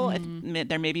people. Mm-hmm.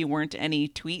 There maybe weren't any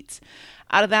tweets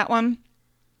out of that one.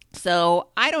 So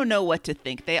I don't know what to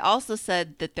think. They also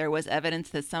said that there was evidence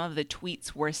that some of the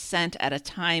tweets were sent at a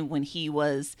time when he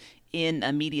was in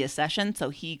a media session,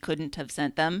 so he couldn't have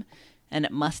sent them, and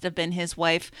it must have been his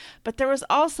wife. But there was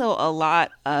also a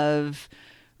lot of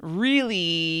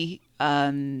really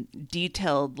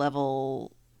detailed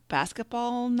level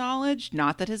basketball knowledge.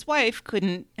 Not that his wife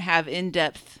couldn't have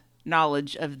in-depth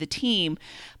knowledge of the team,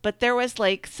 but there was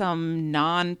like some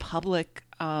non-public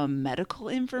medical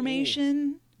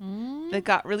information that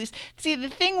got released. See, the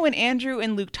thing when Andrew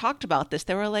and Luke talked about this,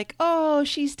 they were like, oh,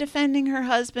 she's defending her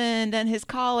husband and his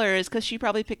collars because she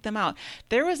probably picked them out.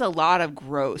 There was a lot of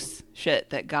gross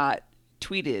shit that got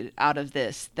tweeted out of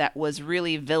this that was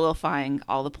really vilifying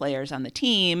all the players on the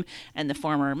team and the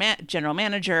former general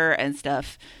manager and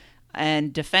stuff,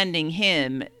 and defending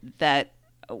him. That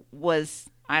was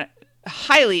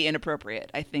highly inappropriate,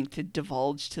 I think, to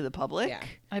divulge to the public. Yeah.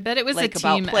 I bet it was like a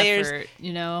team about players, effort,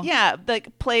 Yeah,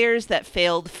 like players that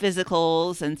failed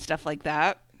physicals and stuff like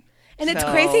that. And it's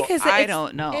crazy because I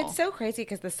don't know. It's so crazy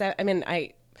because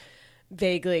I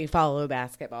vaguely follow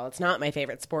basketball. It's not my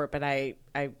favorite sport, but I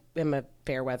am a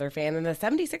fair weather fan, and the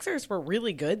 76ers were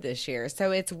really good this year.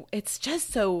 So it's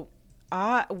just so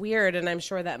weird, and I'm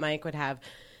sure that Mike would have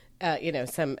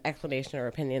some explanation or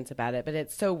opinions about it, but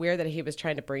it's so weird that he was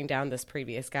trying to bring down this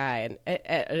previous guy, and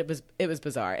it was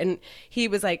bizarre. And he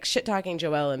was like shit talking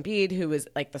Joel Embiid, who was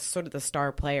like the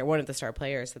star player, one of the star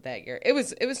players of that year. It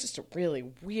was just a really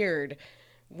weird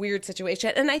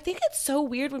situation. And I think it's so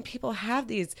weird when people have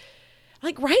these.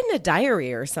 like write in a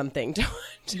diary or something. Don't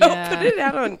Yeah. put it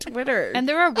out on Twitter. And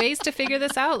there are ways to figure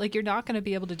this out. Like, you're not going to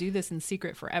be able to do this in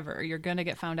secret forever. You're going to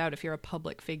get found out if you're a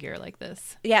public figure like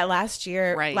this. Yeah, last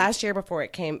year before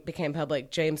it became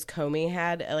public, James Comey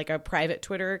had like a private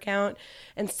Twitter account,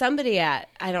 and somebody at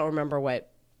I don't remember what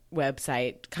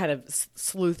website kind of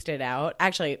sleuthed it out.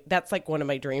 Actually, that's like one of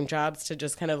my dream jobs, to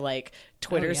just kind of like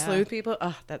Twitter sleuth people.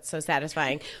 Oh, that's so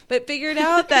satisfying. But figured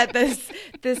out that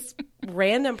this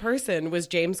random person was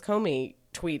James Comey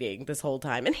tweeting this whole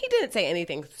time, and he didn't say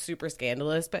anything super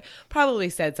scandalous, but probably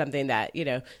said something that, you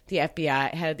know, the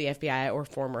FBI head of the FBI or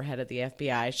former head of the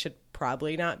FBI should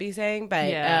probably not be saying. But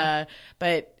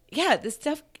yeah, this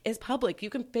stuff is public. You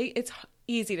can it's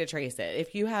easy to trace it.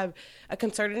 If you have a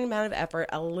concerted amount of effort,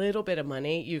 a little bit of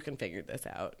money, you can figure this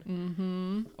out.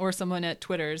 Mm-hmm. Or someone at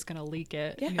Twitter is going to leak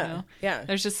it. Yeah. You know? Yeah.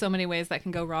 There's just so many ways that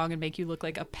can go wrong and make you look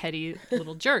like a petty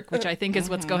little jerk, which I think is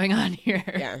what's going on here.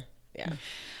 Yeah. Yeah.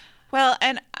 Well,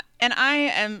 and I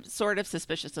am sort of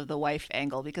suspicious of the wife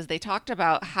angle, because they talked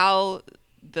about how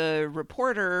the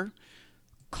reporter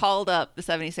called up the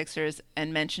 76ers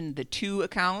and mentioned the 2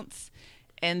 accounts,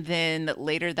 and then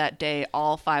later that day,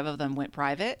 all 5 of them went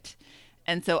private.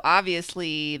 And so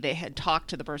obviously they had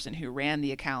talked to the person who ran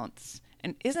the accounts.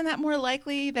 And isn't that more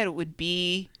likely that it would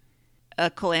be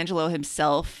Colangelo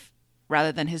himself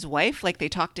rather than his wife? Like, they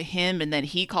talked to him and then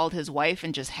he called his wife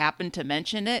and just happened to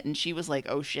mention it. And she was like,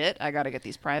 oh shit, I got to get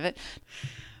these private.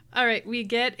 All right, we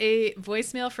get a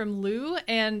voicemail from Lou.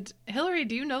 And Hillary,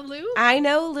 do you know Lou? I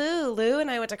know Lou. Lou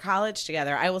and I went to college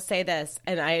together. I will say this,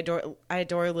 and I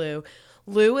adore Lou.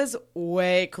 Lou is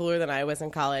way cooler than I was in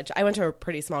college. I went to a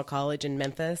pretty small college in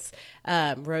Memphis,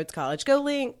 Rhodes College. Go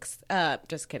Lynx!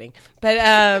 Just kidding.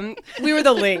 But we were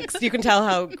the Lynx. You can tell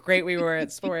how great we were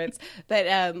at sports.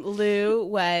 But Lou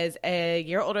was a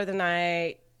year older than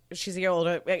I. She's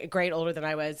a grade older than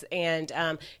I was. And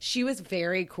she was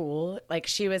very cool. Like,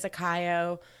 she was a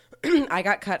Chi-O. I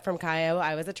got cut from Chi-O.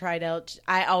 I was a Tri-Delt.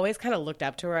 I always kind of looked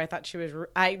up to her. I thought she was...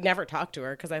 I never talked to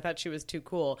her because I thought she was too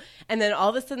cool. And then all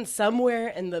of a sudden, somewhere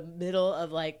in the middle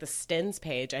of, like, the Stens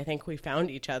page, I think we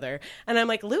found each other. And I'm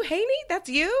like, Lou Haney? That's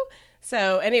you?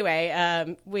 So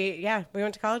anyway, we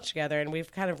went to college together, and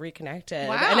we've kind of reconnected.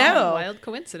 Wow. I know. Wild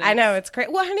coincidence. I know. It's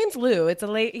great. Well, her name's Lou. It's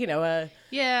a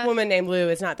Yeah. woman named Lou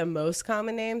is not the most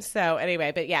common name. So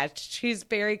anyway, but yeah, she's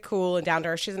very cool and down to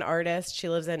earth. She's an artist.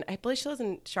 I believe she lives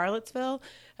in Charlottesville.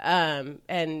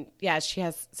 And yeah, she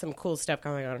has some cool stuff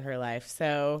going on in her life.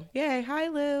 So yay. Hi,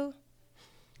 Lou.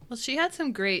 Well, she had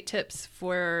some great tips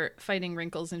for fighting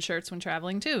wrinkles in shirts when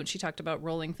traveling, too. She talked about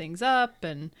rolling things up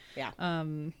and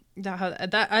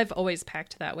that I've always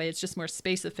packed that way. It's just more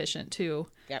space efficient, too.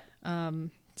 Yep.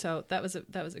 So that was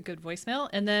a good voicemail.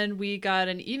 And then we got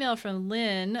an email from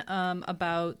Lynn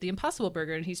about the Impossible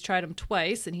Burger, and he's tried them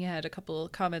twice, and he had a couple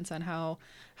of comments on how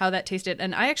that tasted.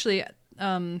 And I actually,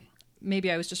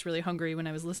 maybe I was just really hungry when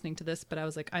I was listening to this, but I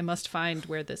was like, I must find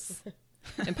where this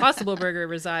Impossible Burger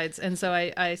resides. And so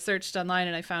I searched online,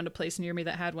 and I found a place near me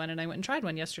that had one, and I went and tried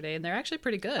one yesterday, and they're actually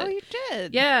pretty good. Oh, you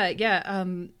did? Yeah.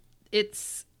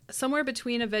 It's somewhere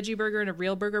between a veggie burger and a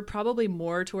real burger, probably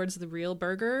more towards the real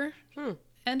burger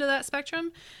end of that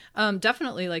spectrum.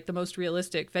 Definitely like the most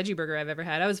realistic veggie burger I've ever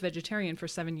had. I was vegetarian for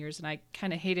 7 years, and I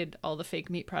kind of hated all the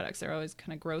fake meat products. They're always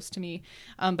kind of gross to me.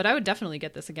 But I would definitely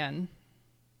get this again.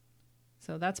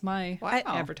 So that's my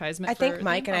advertisement. I think for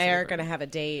Mike the and I Impossible are Burger. going to have a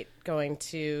date going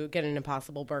to get an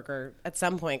Impossible Burger at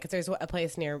some point, because there's a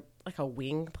place near, like a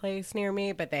wing place near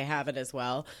me, but they have it as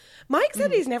well. Mike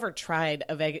said he's never tried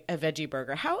a veggie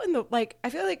burger. How in the, like, I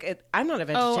feel like I'm not a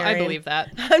vegetarian. Oh, I believe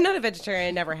that. I'm not a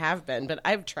vegetarian, never have been, but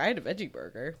I've tried a veggie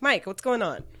burger. Mike, what's going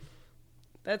on?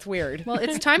 That's weird. Well,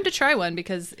 it's time to try one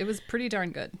because it was pretty darn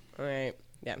good. All right.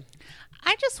 Yeah.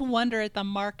 I just wonder at the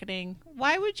marketing,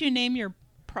 why would you name your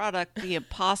product the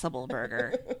Impossible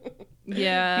Burger?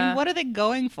 Yeah. I mean, what are they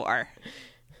going for?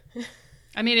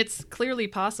 I mean, it's clearly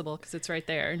possible because it's right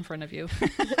there in front of you.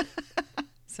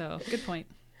 So, good point.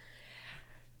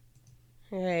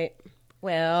 All right.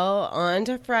 Well, on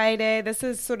to Friday. This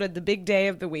is sort of the big day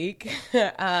of the week.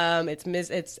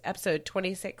 It's episode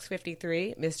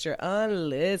 2653, Mr.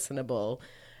 Unlistenable.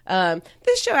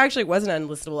 This show actually wasn't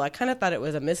unlistenable. I kind of thought it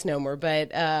was a misnomer,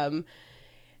 but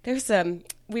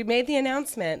we made the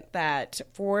announcement that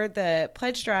for the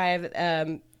pledge drive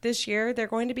this year, they're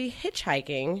going to be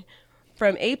hitchhiking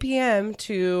from APM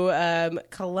to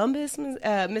Columbus,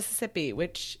 Mississippi,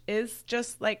 which is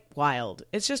just like wild.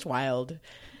 It's just wild.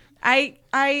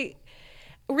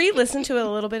 re-listened to a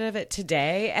little bit of it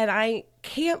today, and I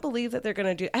can't believe that they're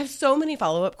going to do. I have so many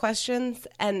follow-up questions,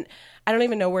 and I don't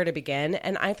even know where to begin.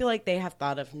 And I feel like they have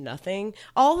thought of nothing.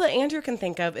 All that Andrew can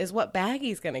think of is what bag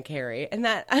he's going to carry, and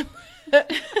that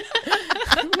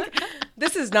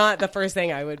this is not the first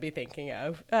thing I would be thinking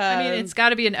of. I mean, it's got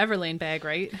to be an Everlane bag,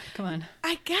 right? Come on.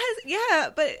 I guess, yeah,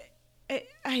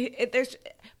 but there's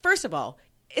first of all.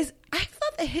 I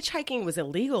thought that hitchhiking was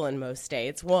illegal in most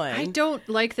states. One, I don't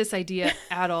like this idea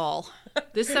at all.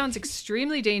 This sounds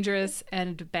extremely dangerous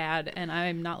and bad, and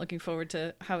I'm not looking forward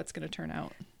to how it's going to turn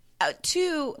out.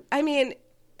 Two, I mean,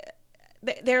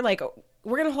 they're like,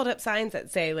 we're going to hold up signs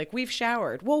that say, like, we've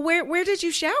showered. Well, where did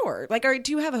you shower? Like,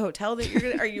 do you have a hotel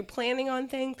that are you planning on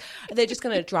things? Are they just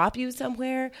going to drop you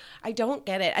somewhere? I don't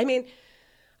get it. I mean,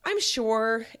 I'm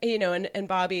sure, and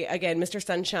Bobby, again, Mr.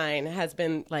 Sunshine has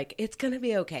been like, it's going to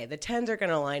be okay. The 10s are going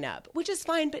to line up, which is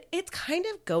fine, but it's kind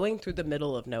of going through the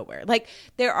middle of nowhere. Like,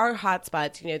 there are hot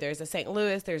spots. There's a St.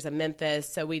 Louis, there's a Memphis,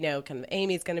 so we know kind of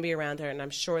Amy's going to be around there, and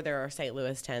I'm sure there are St.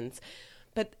 Louis 10s.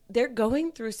 But they're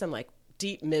going through some, like,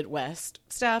 deep Midwest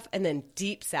stuff and then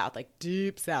deep South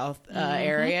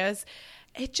areas.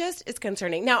 It just is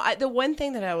concerning. Now, the one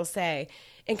thing that I will say,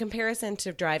 in comparison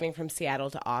to driving from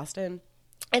Seattle to Austin,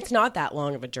 it's not that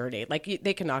long of a journey. Like,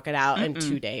 they can knock it out in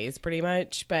 2 days pretty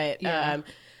much. But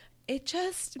it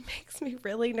just makes me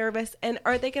really nervous. And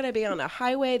are they going to be on a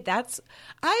highway?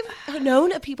 I've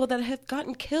known of people that have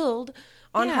gotten killed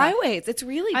on highways. It's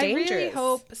really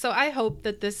dangerous. I hope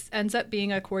that this ends up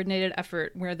being a coordinated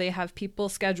effort where they have people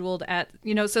scheduled at,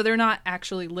 so they're not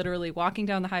actually literally walking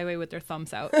down the highway with their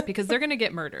thumbs out, because they're going to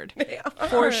get murdered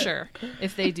for sure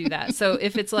if they do that. So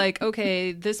if it's like,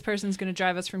 okay, this person's going to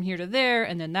drive us from here to there,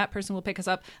 and then that person will pick us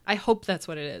up. I hope that's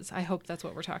what it is. I hope that's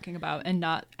what we're talking about, and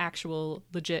not actual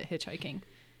legit hitchhiking.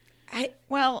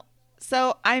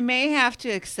 So I may have to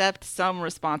accept some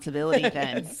responsibility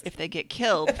then if they get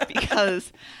killed,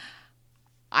 because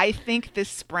I think this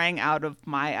sprang out of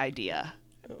my idea.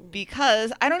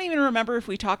 Because I don't even remember if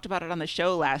we talked about it on the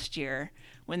show last year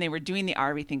when they were doing the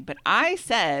RV thing, but I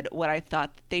said what I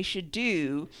thought that they should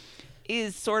do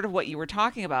is sort of what you were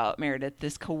talking about, Meredith,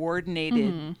 this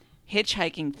coordinated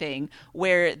hitchhiking thing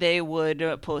where they would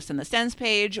post on the Sens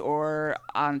page or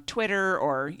on Twitter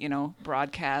or,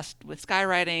 broadcast with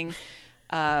skywriting.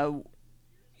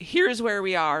 Here's where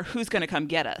we are. Who's going to come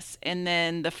get us? And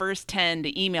then the first 10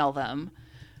 to email them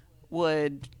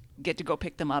would get to go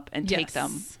pick them up and take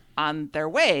them on their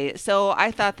way. So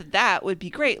I thought that would be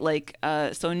great. Like,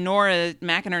 so Nora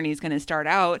McInerney is going to start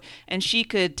out, and she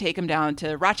could take them down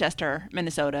to Rochester,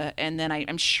 Minnesota, and then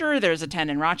I'm sure there's a 10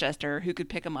 in Rochester who could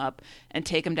pick them up and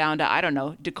take them down to, I don't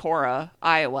know, Decorah,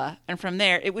 Iowa, and from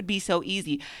there it would be so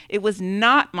easy. It was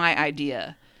not my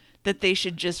idea that they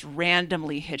should just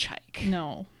randomly hitchhike.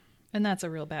 No, and that's a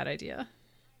real bad idea.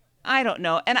 I don't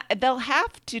know, and they'll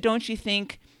have to, don't you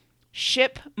think,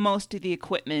 ship most of the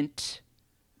equipment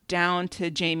down to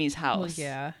Jamie's house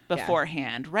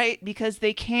beforehand, right? Because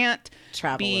they can't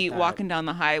be walking down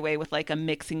the highway with like a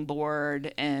mixing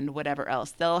board and whatever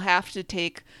else. They'll have to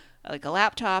take like a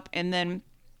laptop, and then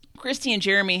Christy and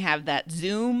Jeremy have that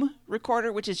Zoom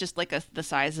recorder, which is just like the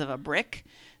size of a brick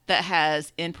that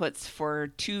has inputs for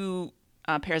 2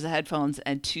 pairs of headphones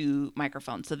and 2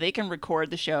 microphones. So they can record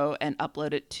the show and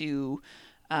upload it to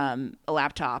a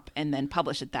laptop and then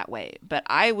publish it that way. But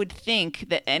I would think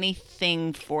that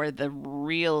anything for the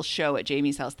real show at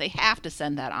Jamie's house, they have to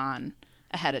send that on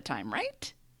ahead of time,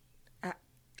 right? I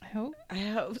hope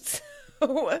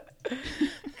so.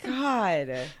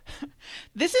 God.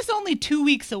 This is only 2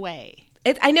 weeks away.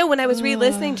 I know, when I was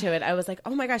re-listening to it, I was like,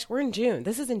 oh my gosh, we're in June.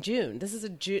 This is in June. This is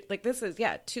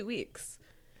 2 weeks.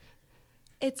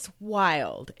 It's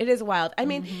wild. It is wild. I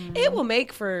mean, it will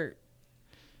make for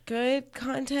good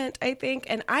content, I think.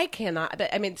 And I cannot,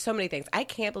 but I mean, so many things. I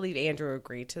can't believe Andrew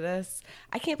agreed to this.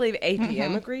 I can't believe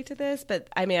APM agreed to this, but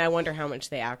I mean, I wonder how much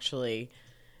they actually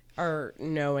are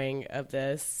knowing of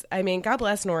this. I mean, God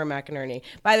bless Nora McInerney.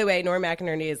 By the way, Nora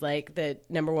McInerney is like the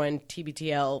 #1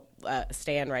 TBTL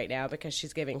stan right now, because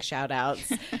she's giving shout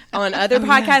outs on other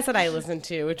podcasts that I listen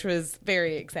to, which was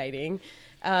very exciting.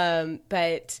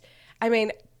 But I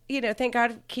mean, thank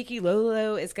God Kiki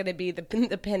Lolo is going to be the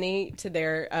penny to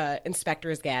their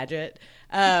inspector's gadget.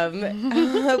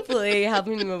 Hopefully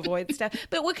helping them avoid stuff.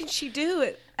 But what can she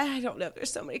do? I don't know.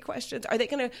 There's so many questions. Are they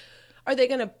going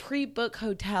to pre-book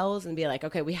hotels and be like,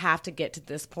 okay, we have to get to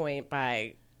this point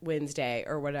by Wednesday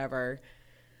or whatever?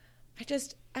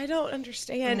 I don't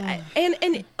understand.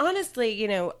 And honestly,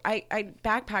 I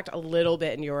backpacked a little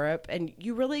bit in Europe, and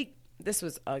this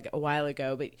was a while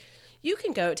ago, but you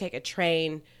can go take a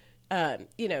train,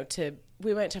 to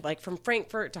we went to like from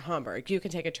Frankfurt to Hamburg. You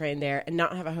can take a train there and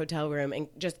not have a hotel room and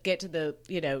just get to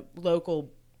the,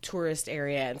 local tourist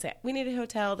area and say, we need a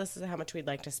hotel. This is how much we'd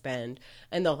like to spend.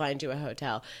 And they'll find you a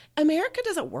hotel. America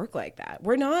doesn't work like that.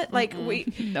 We're not like, we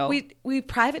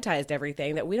privatized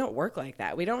everything, that we don't work like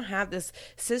that. We don't have this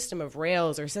system of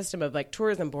rails or system of like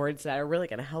tourism boards that are really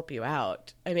going to help you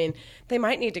out. I mean, they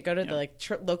might need to go to the like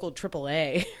local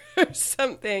AAA or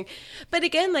something. But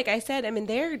again, like I said, I mean,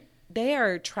 they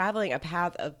are traveling a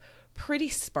path of pretty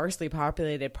sparsely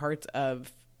populated parts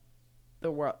of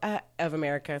the world, of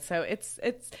America. So it's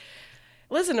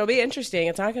listen, it'll be interesting.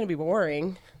 It's not going to be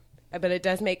boring, but it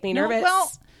does make me nervous.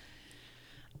 Well,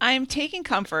 I'm taking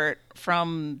comfort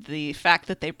from the fact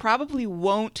that they probably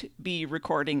won't be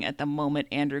recording at the moment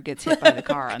Andrew gets hit by the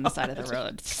car on the side of the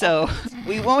road. So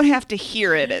we won't have to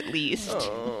hear it, at least.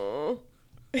 Oh,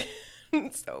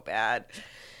 it's so bad.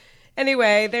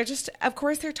 Anyway, of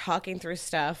course, they're talking through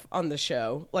stuff on the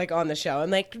show.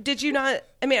 I'm like, did you not,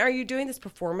 I mean, are you doing this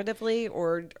performatively,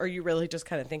 or are you really just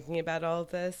kind of thinking about all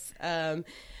of this? It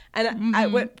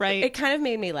kind of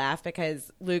made me laugh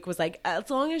because Luke was like, as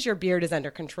long as your beard is under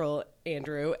control,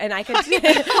 Andrew. And I could see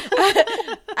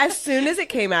as soon as it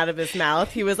came out of his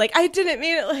mouth, he was like, I didn't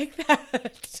mean it like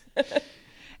that.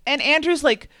 And Andrew's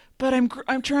like, but I'm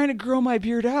trying to grow my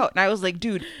beard out. And I was like,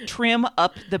 dude, trim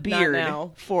up the beard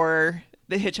for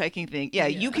the hitchhiking thing. Yeah,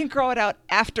 you can grow it out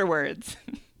afterwards.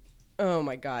 Oh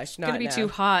my gosh. It's going to be too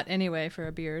hot anyway for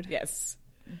a beard. Yes.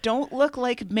 Don't look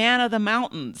like Man of the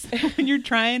Mountains when you're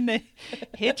trying to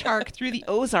hitchhike through the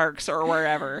Ozarks or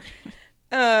wherever.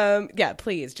 Yeah,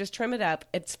 please just trim it up.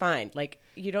 It's fine. Like,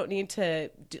 you don't need to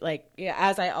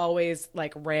as I always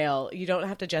like rail, you don't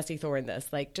have to Jesse Thorne this.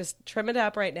 Like, just trim it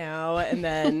up right now and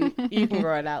then you can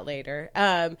grow it out later.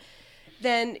 Then,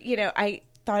 I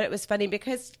thought it was funny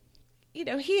because, he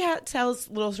tells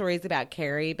little stories about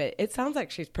Carrie, but it sounds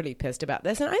like she's pretty pissed about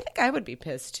this. And I think I would be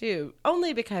pissed too,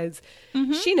 only because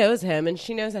she knows him and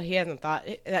she knows that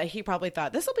he probably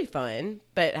thought this will be fun,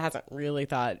 but hasn't really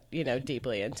thought,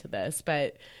 deeply into this.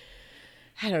 But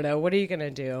I don't know. What are you going to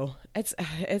do?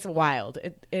 It's wild.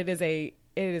 It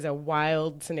is a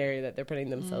wild scenario that they're putting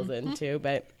themselves into,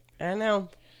 but I don't know.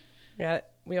 Yeah.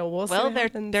 We'll see what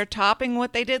happens. They're topping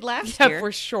what they did last year.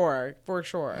 For sure.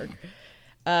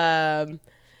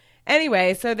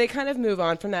 Anyway, so they kind of move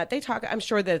on from that. They talk, I'm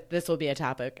sure that this will be a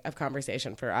topic of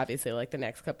conversation for obviously like the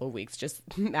next couple of weeks, just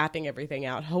mapping everything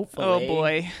out, hopefully. Oh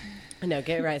boy. No,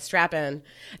 get right, strap in.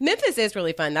 Memphis is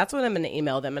really fun. That's what I'm going to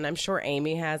email them, and I'm sure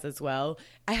Amy has as well.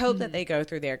 I hope that they go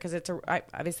through there because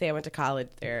obviously I went to college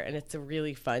there, and it's a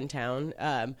really fun town.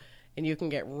 And you can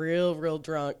get real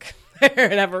drunk there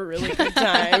and have a really good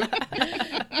time.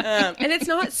 And it's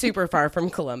not super far from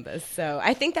Columbus. So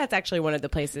I think that's actually one of the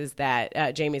places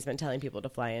that Jamie's been telling people to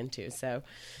fly into. So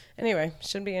anyway,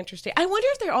 should be interesting. I wonder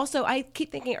if they're also, I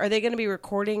keep thinking, are they going to be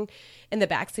recording in the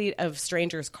backseat of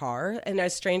Stranger's car? And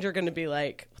is Stranger going to be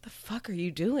like, what the fuck are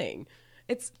you doing?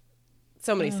 It's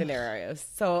so many scenarios.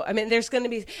 So, I mean,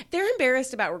 they're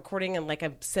embarrassed about recording in like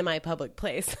a semi-public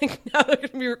place. Like now they're going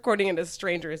to be recording in a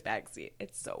stranger's backseat.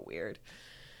 It's so weird.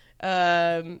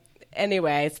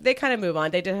 Anyway, so they kind of move on.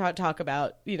 They did talk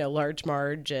about, Large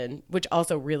Marge, which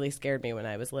also really scared me when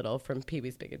I was little from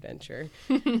Pee-wee's Big Adventure.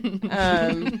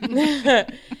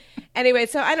 Anyway,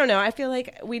 so I don't know. I feel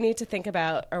like we need to think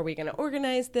about, are we going to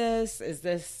organize this? Is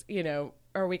this,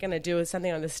 are we going to do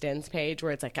something on the Stens page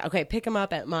where it's like, okay, pick them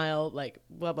up at mile, like,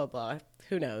 blah, blah, blah.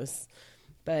 Who knows?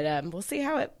 But we'll see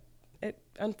how it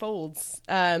unfolds.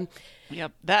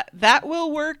 Yep, that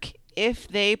will work if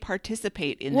they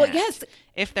participate in that. Well, yes.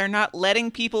 If they're not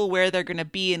letting people where they're going to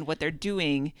be and what they're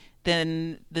doing,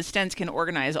 then the Stens can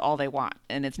organize all they want,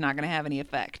 and it's not going to have any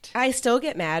effect. I still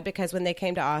get mad because when they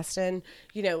came to Austin,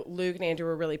 Luke and Andrew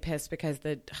were really pissed because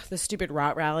the stupid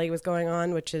Rot Rally was going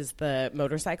on, which is the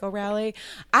motorcycle rally.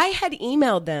 I had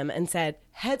emailed them and said,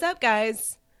 heads up,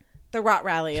 guys. The Rot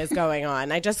Rally is going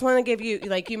on. I just want to give you,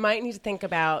 you might need to think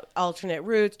about alternate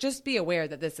routes. Just be aware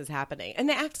that this is happening. And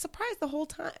they act surprised the whole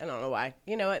time. I don't know why.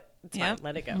 You know what? It's fine.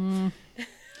 Let it go.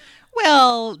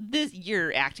 Well,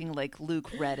 you're acting like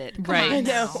Luke read it. Right. I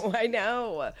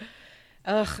know.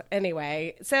 Ugh.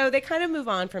 Anyway, so they kind of move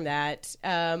on from that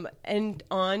and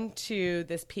on to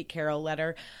this Pete Carroll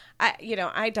letter.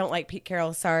 I don't like Pete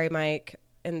Carroll. Sorry, Mike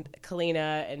and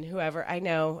Kalina and whoever. I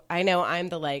know I'm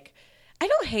the I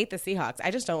don't hate the Seahawks.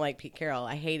 I just don't like Pete Carroll.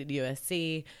 I hated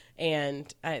USC,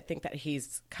 and I think that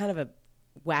he's kind of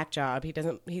whack job. He's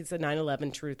a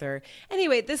 9/11 truther.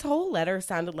 Anyway, this whole letter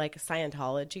sounded like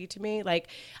Scientology to me. Like,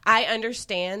 I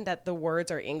understand that the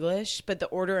words are English, but the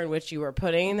order in which you were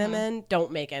putting them in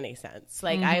don't make any sense.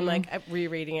 Like, I'm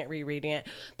rereading it.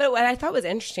 But what I thought was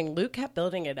interesting, Luke kept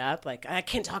building it up. Like, I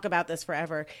can't talk about this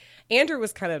forever. Andrew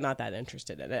was kind of not that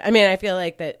interested in it. I mean, I feel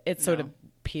like that it sort of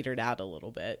petered out a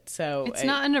little bit. So It's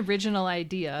not an original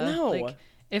idea. No. Like,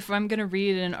 if I'm going to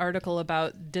read an article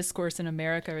about discourse in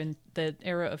America in the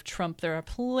era of Trump, there are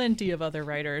plenty of other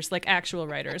writers, like actual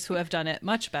writers, who have done it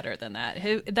much better than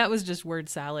that. That was just word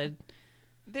salad.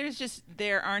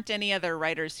 There aren't any other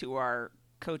writers who are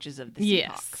coaches of the Seahawks.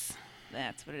 Yes.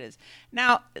 That's what it is.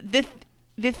 Now,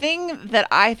 the thing that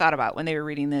I thought about when they were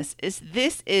reading this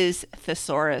is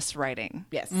thesaurus writing.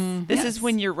 yes. This is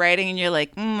when you're writing and you're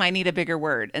like, I need a bigger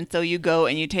word. And so you go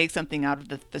and you take something out of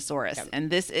the thesaurus. Yep. And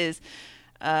this is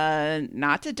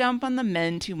not to dump on the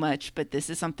men too much, but this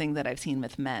is something that I've seen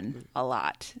with men a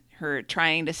lot. Her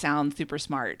trying to sound super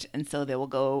smart. And so they will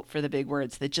go for the big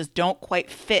words that just don't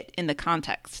quite fit in the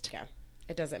context. Yeah.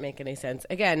 It doesn't make any sense.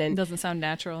 Again, It and doesn't sound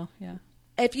natural. Yeah.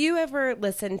 if you ever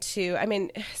listen to, I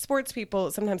mean, sports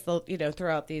people, sometimes they'll,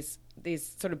 throw out these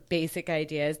sort of basic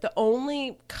ideas. The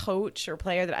only coach or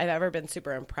player that I've ever been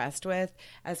super impressed with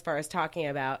as far as talking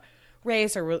about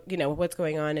race or, what's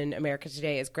going on in America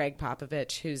today is Greg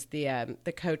Popovich, who's the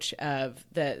coach of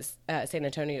the San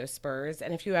Antonio Spurs.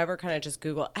 And if you ever kind of just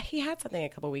Google, he had something a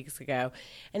couple weeks ago,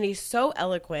 and he's so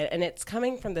eloquent, and it's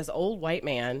coming from this old white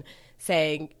man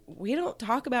saying, we don't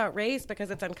talk about race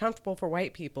because it's uncomfortable for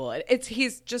white people.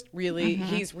 He's just really,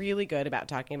 he's really good about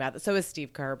talking about it. So is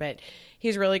Steve Kerr, but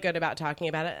he's really good about talking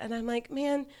about it. And I'm like,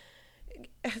 man,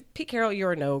 Pete Carroll,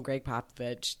 you're no Greg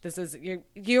Popovich.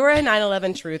 You're a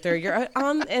 9/11 truther. You're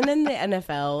on, and in the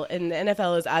NFL, and the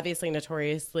NFL is obviously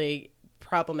notoriously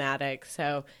problematic.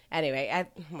 So anyway,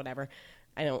 whatever.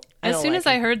 As soon as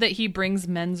I heard that he brings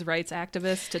men's rights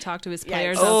activists to talk to his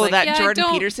players, I Oh, was like, that yeah, Jordan I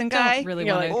don't- Peterson guy? Don't really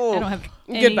You're want like, to. I don't have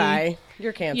any, goodbye.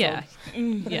 You're canceled. Yeah.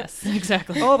 Yes,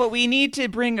 exactly. Oh, but we need to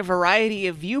bring a variety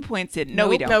of viewpoints in. No,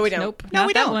 we don't. No, we don't. Nope. No, not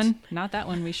we that don't. one. Not that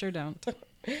one. We sure don't.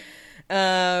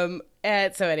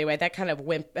 And so anyway, that kind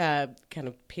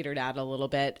of petered out a little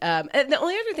bit. And the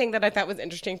only other thing that I thought was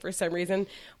interesting for some reason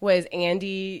was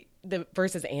Andy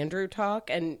versus Andrew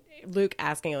talk, and Luke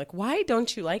asking, like, why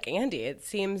don't you like Andy? It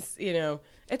seems,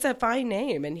 it's a fine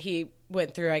name. And he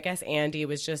went through, I guess Andy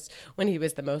was just when he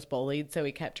was the most bullied, so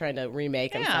he kept trying to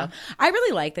remake himself. I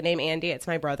really like the name Andy. It's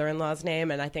my brother-in-law's name,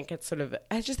 and I think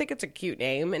I just think it's a cute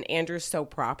name, and Andrew's so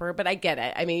proper, but I get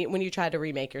it. I mean, when you try to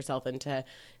remake yourself into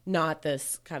not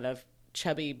this kind of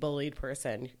chubby bullied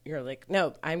person, you're like,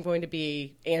 no, I'm going to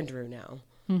be Andrew now.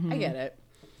 I get it.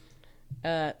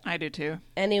 I do too.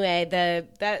 Anyway,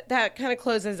 that kind of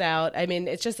closes out. I mean,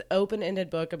 it's just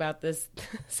open-ended book about this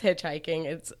hitchhiking.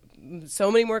 It's so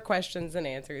many more questions than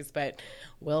answers, but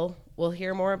we'll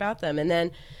hear more about them. And then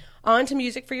on to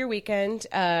music for your weekend.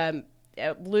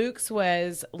 Luke's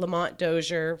was Lamont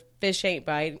Dozier, Fish Ain't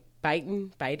Biting,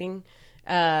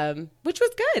 which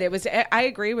was good. It was. I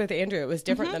agree with Andrew. It was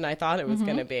different than I thought it was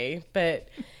going to be, but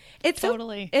it's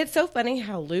Totally. it's so funny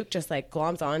how Luke just like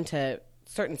gloms on to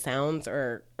certain sounds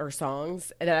or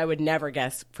songs that I would never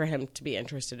guess for him to be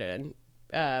interested in.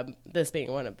 This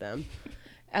being one of them.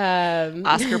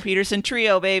 Oscar Peterson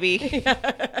trio, baby.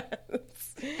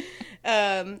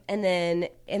 And then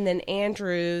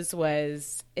Andrew's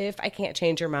was If I Can't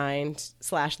Change Your Mind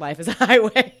 / Life is a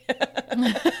Highway.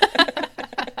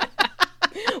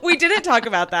 We didn't talk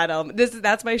about that element.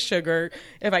 That's my sugar.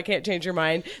 If I Can't Change Your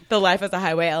Mind, the Life is a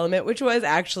Highway element, which was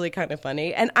actually kind of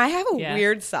funny. And I have a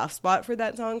weird soft spot for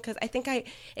that song because I think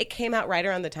it came out right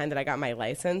around the time that I got my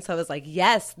license. So I was like,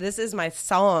 yes, this is my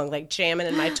song, like jamming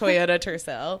in my Toyota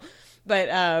Tercel. But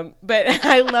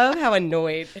I love how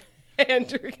annoyed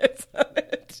Andrew gets on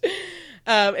it.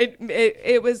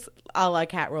 It was a la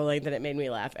cat rolling that it made me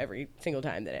laugh every single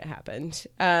time that it happened.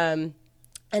 And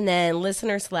then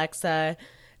listener Slexa.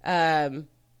 Why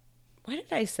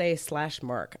did I say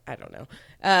 /Mark? I don't know.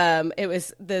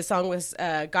 The song was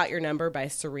Got Your Number by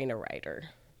Serena Ryder.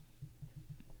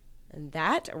 And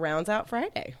that rounds out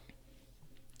Friday.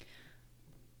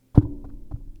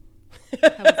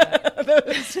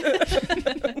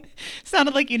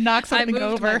 Sounded like you knocked I something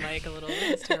moved over. my mic a little.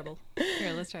 It was terrible.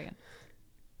 Here, let's try again.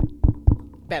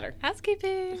 Better.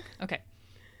 Housekeeping. Okay.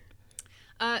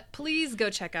 Please go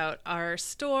check out our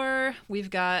store. We've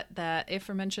got that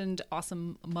aforementioned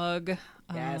awesome mug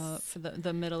Yes. for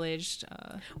the middle-aged.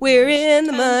 We're in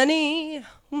the money.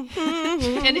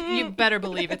 And you better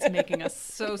believe it's making us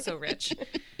so rich.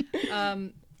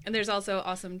 And there's also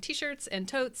awesome t-shirts and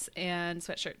totes and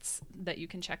sweatshirts that you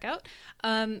can check out.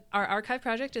 Our archive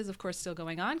project is, of course, still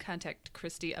going on. Contact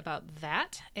Christy about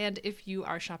that. And if you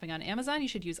are shopping on Amazon, you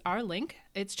should use our link.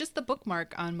 It's just the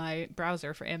bookmark on my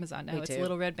browser for Amazon now. It's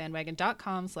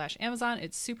littleredbandwagon.com/Amazon.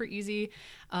 It's super easy.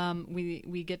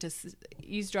 We get to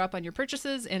eavesdrop on your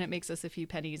purchases, and it makes us a few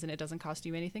pennies, and it doesn't cost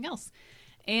you anything else.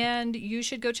 And you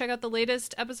should go check out the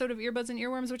latest episode of Earbuds and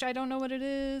Earworms, which I don't know what it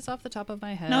is off the top of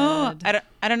my head. No,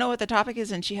 I don't know what the topic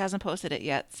is, and she hasn't posted it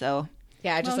yet. So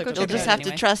yeah, I just looked. You'll just have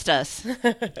to trust us.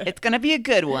 It's gonna be a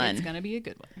good one. It's gonna be a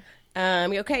good one.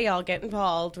 Okay, y'all get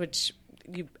involved, which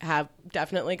you have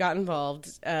definitely got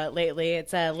involved lately.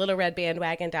 It's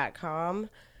littleredbandwagon.com,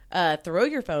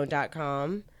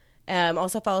 throwyourphone.com.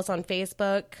 Also follow us on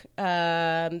Facebook.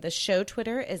 The show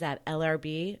Twitter is at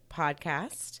LRB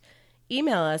Podcast.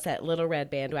 Email us at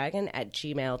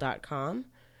littleredbandwagon@gmail.com.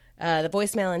 The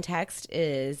voicemail and text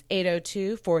is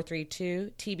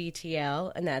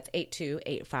 802-432-TBTL, and that's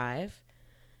 8285.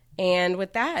 And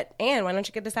with that, Anne, why don't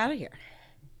you get us out of here?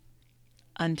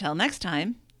 Until next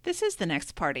time, this is The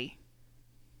Next Party.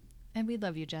 And we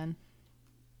love you, Jen.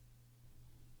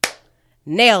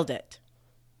 Nailed it.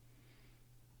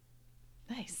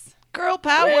 Nice. Girl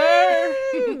power!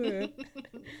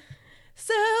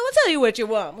 So I'll tell you what you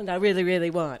want when I really, really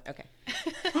want. Okay.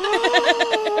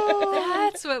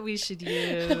 That's what we should use.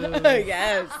 Yes.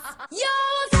 Yo, I'll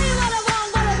tell you what I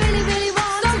want, what I really, really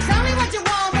want. Don't tell me what you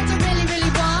want, what you really, really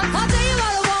want. I'll tell you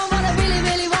what I want, what I really,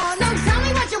 really want. Don't tell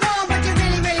me what you want, what you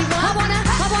really, really want. I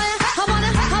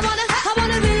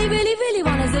wanna really, really, really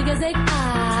wanna zig a zig.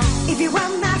 If you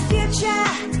want my future,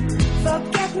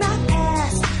 forget my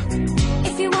past.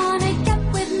 If you wanna get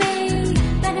with me,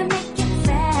 better make it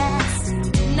fast.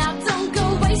 Now don't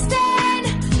go wasting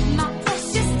my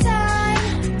precious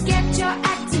time. Get your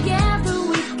act together,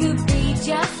 we could be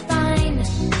just fine.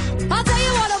 I'll tell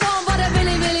you what I want, what I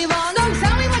really, really want. Don't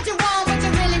tell me what you want, what you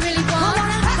really, really want. I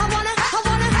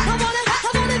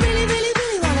wanna really, really,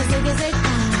 really wanna zig a zig.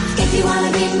 If you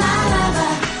wanna be my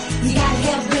lover, you gotta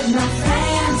get with my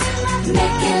friends.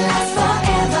 Make it last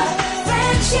forever.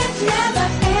 Friendship never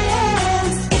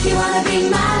ends. If you wanna be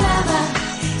my lover,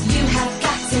 you have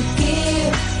got to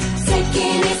give.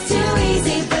 Taking is too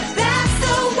easy, but that's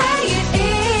the way it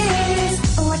is.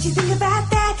 What you think about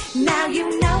that? Now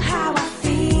you know how I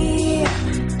feel.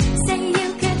 Say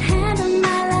you could handle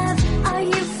my love. Are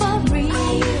you for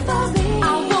real? I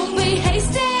won't be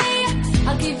hasty.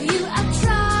 I'll give you a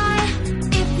try.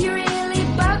 If you really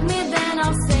bug me, then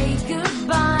I'll say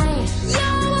goodbye. Yo,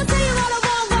 I'll tell you what I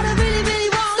want, what I really, really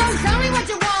want. Don't tell me what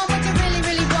you want, what you really,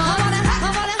 really want. I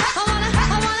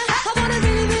wanna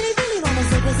really, really, really wanna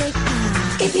zig a zig.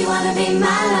 If you wanna be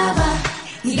my lover,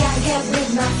 you gotta get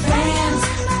with my friends.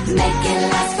 Make it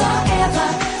last forever.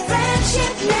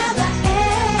 Friendship never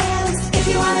ends. If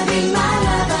you wanna be my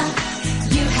lover,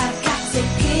 you have got to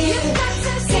give.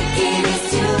 Taking is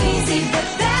too easy, but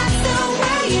that's the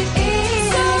way it is.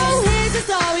 So here's the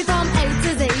story from A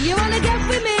to Z. You wanna get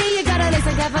with me, you gotta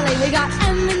listen carefully. We got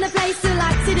M in the place who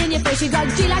likes it in your face. You got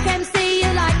G like MC,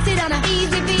 you likes it on a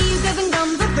easy V. You doesn't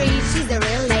come for free, she's a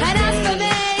real lady. And as for me,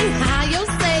 how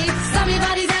you'll say, slam your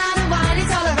body down and wine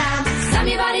it all around. Slam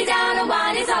your body down and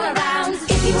wine it all around.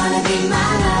 If you wanna be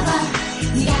my lover,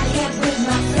 you gotta get with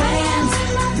my friends.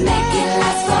 Make it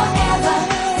last forever.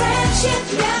 Friendship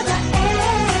never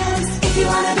ends. If you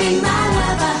wanna be my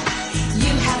lover,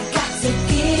 you have got to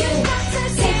give.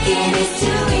 Taking is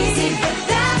too easy, but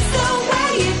that's the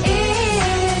way it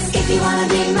is. If you wanna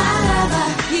be my lover,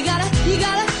 You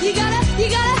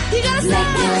gotta make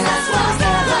it last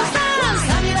forever.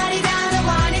 slam your body down and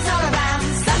wine it all around.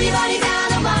 Slam your body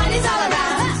down and wine it all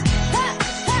around.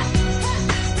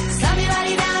 Slam your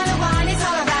body down and wine it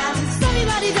all around. Slam your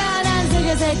body down and zig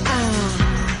a zig.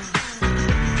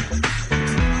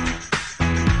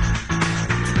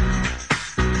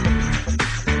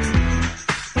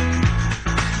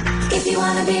 If you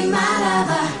wanna be my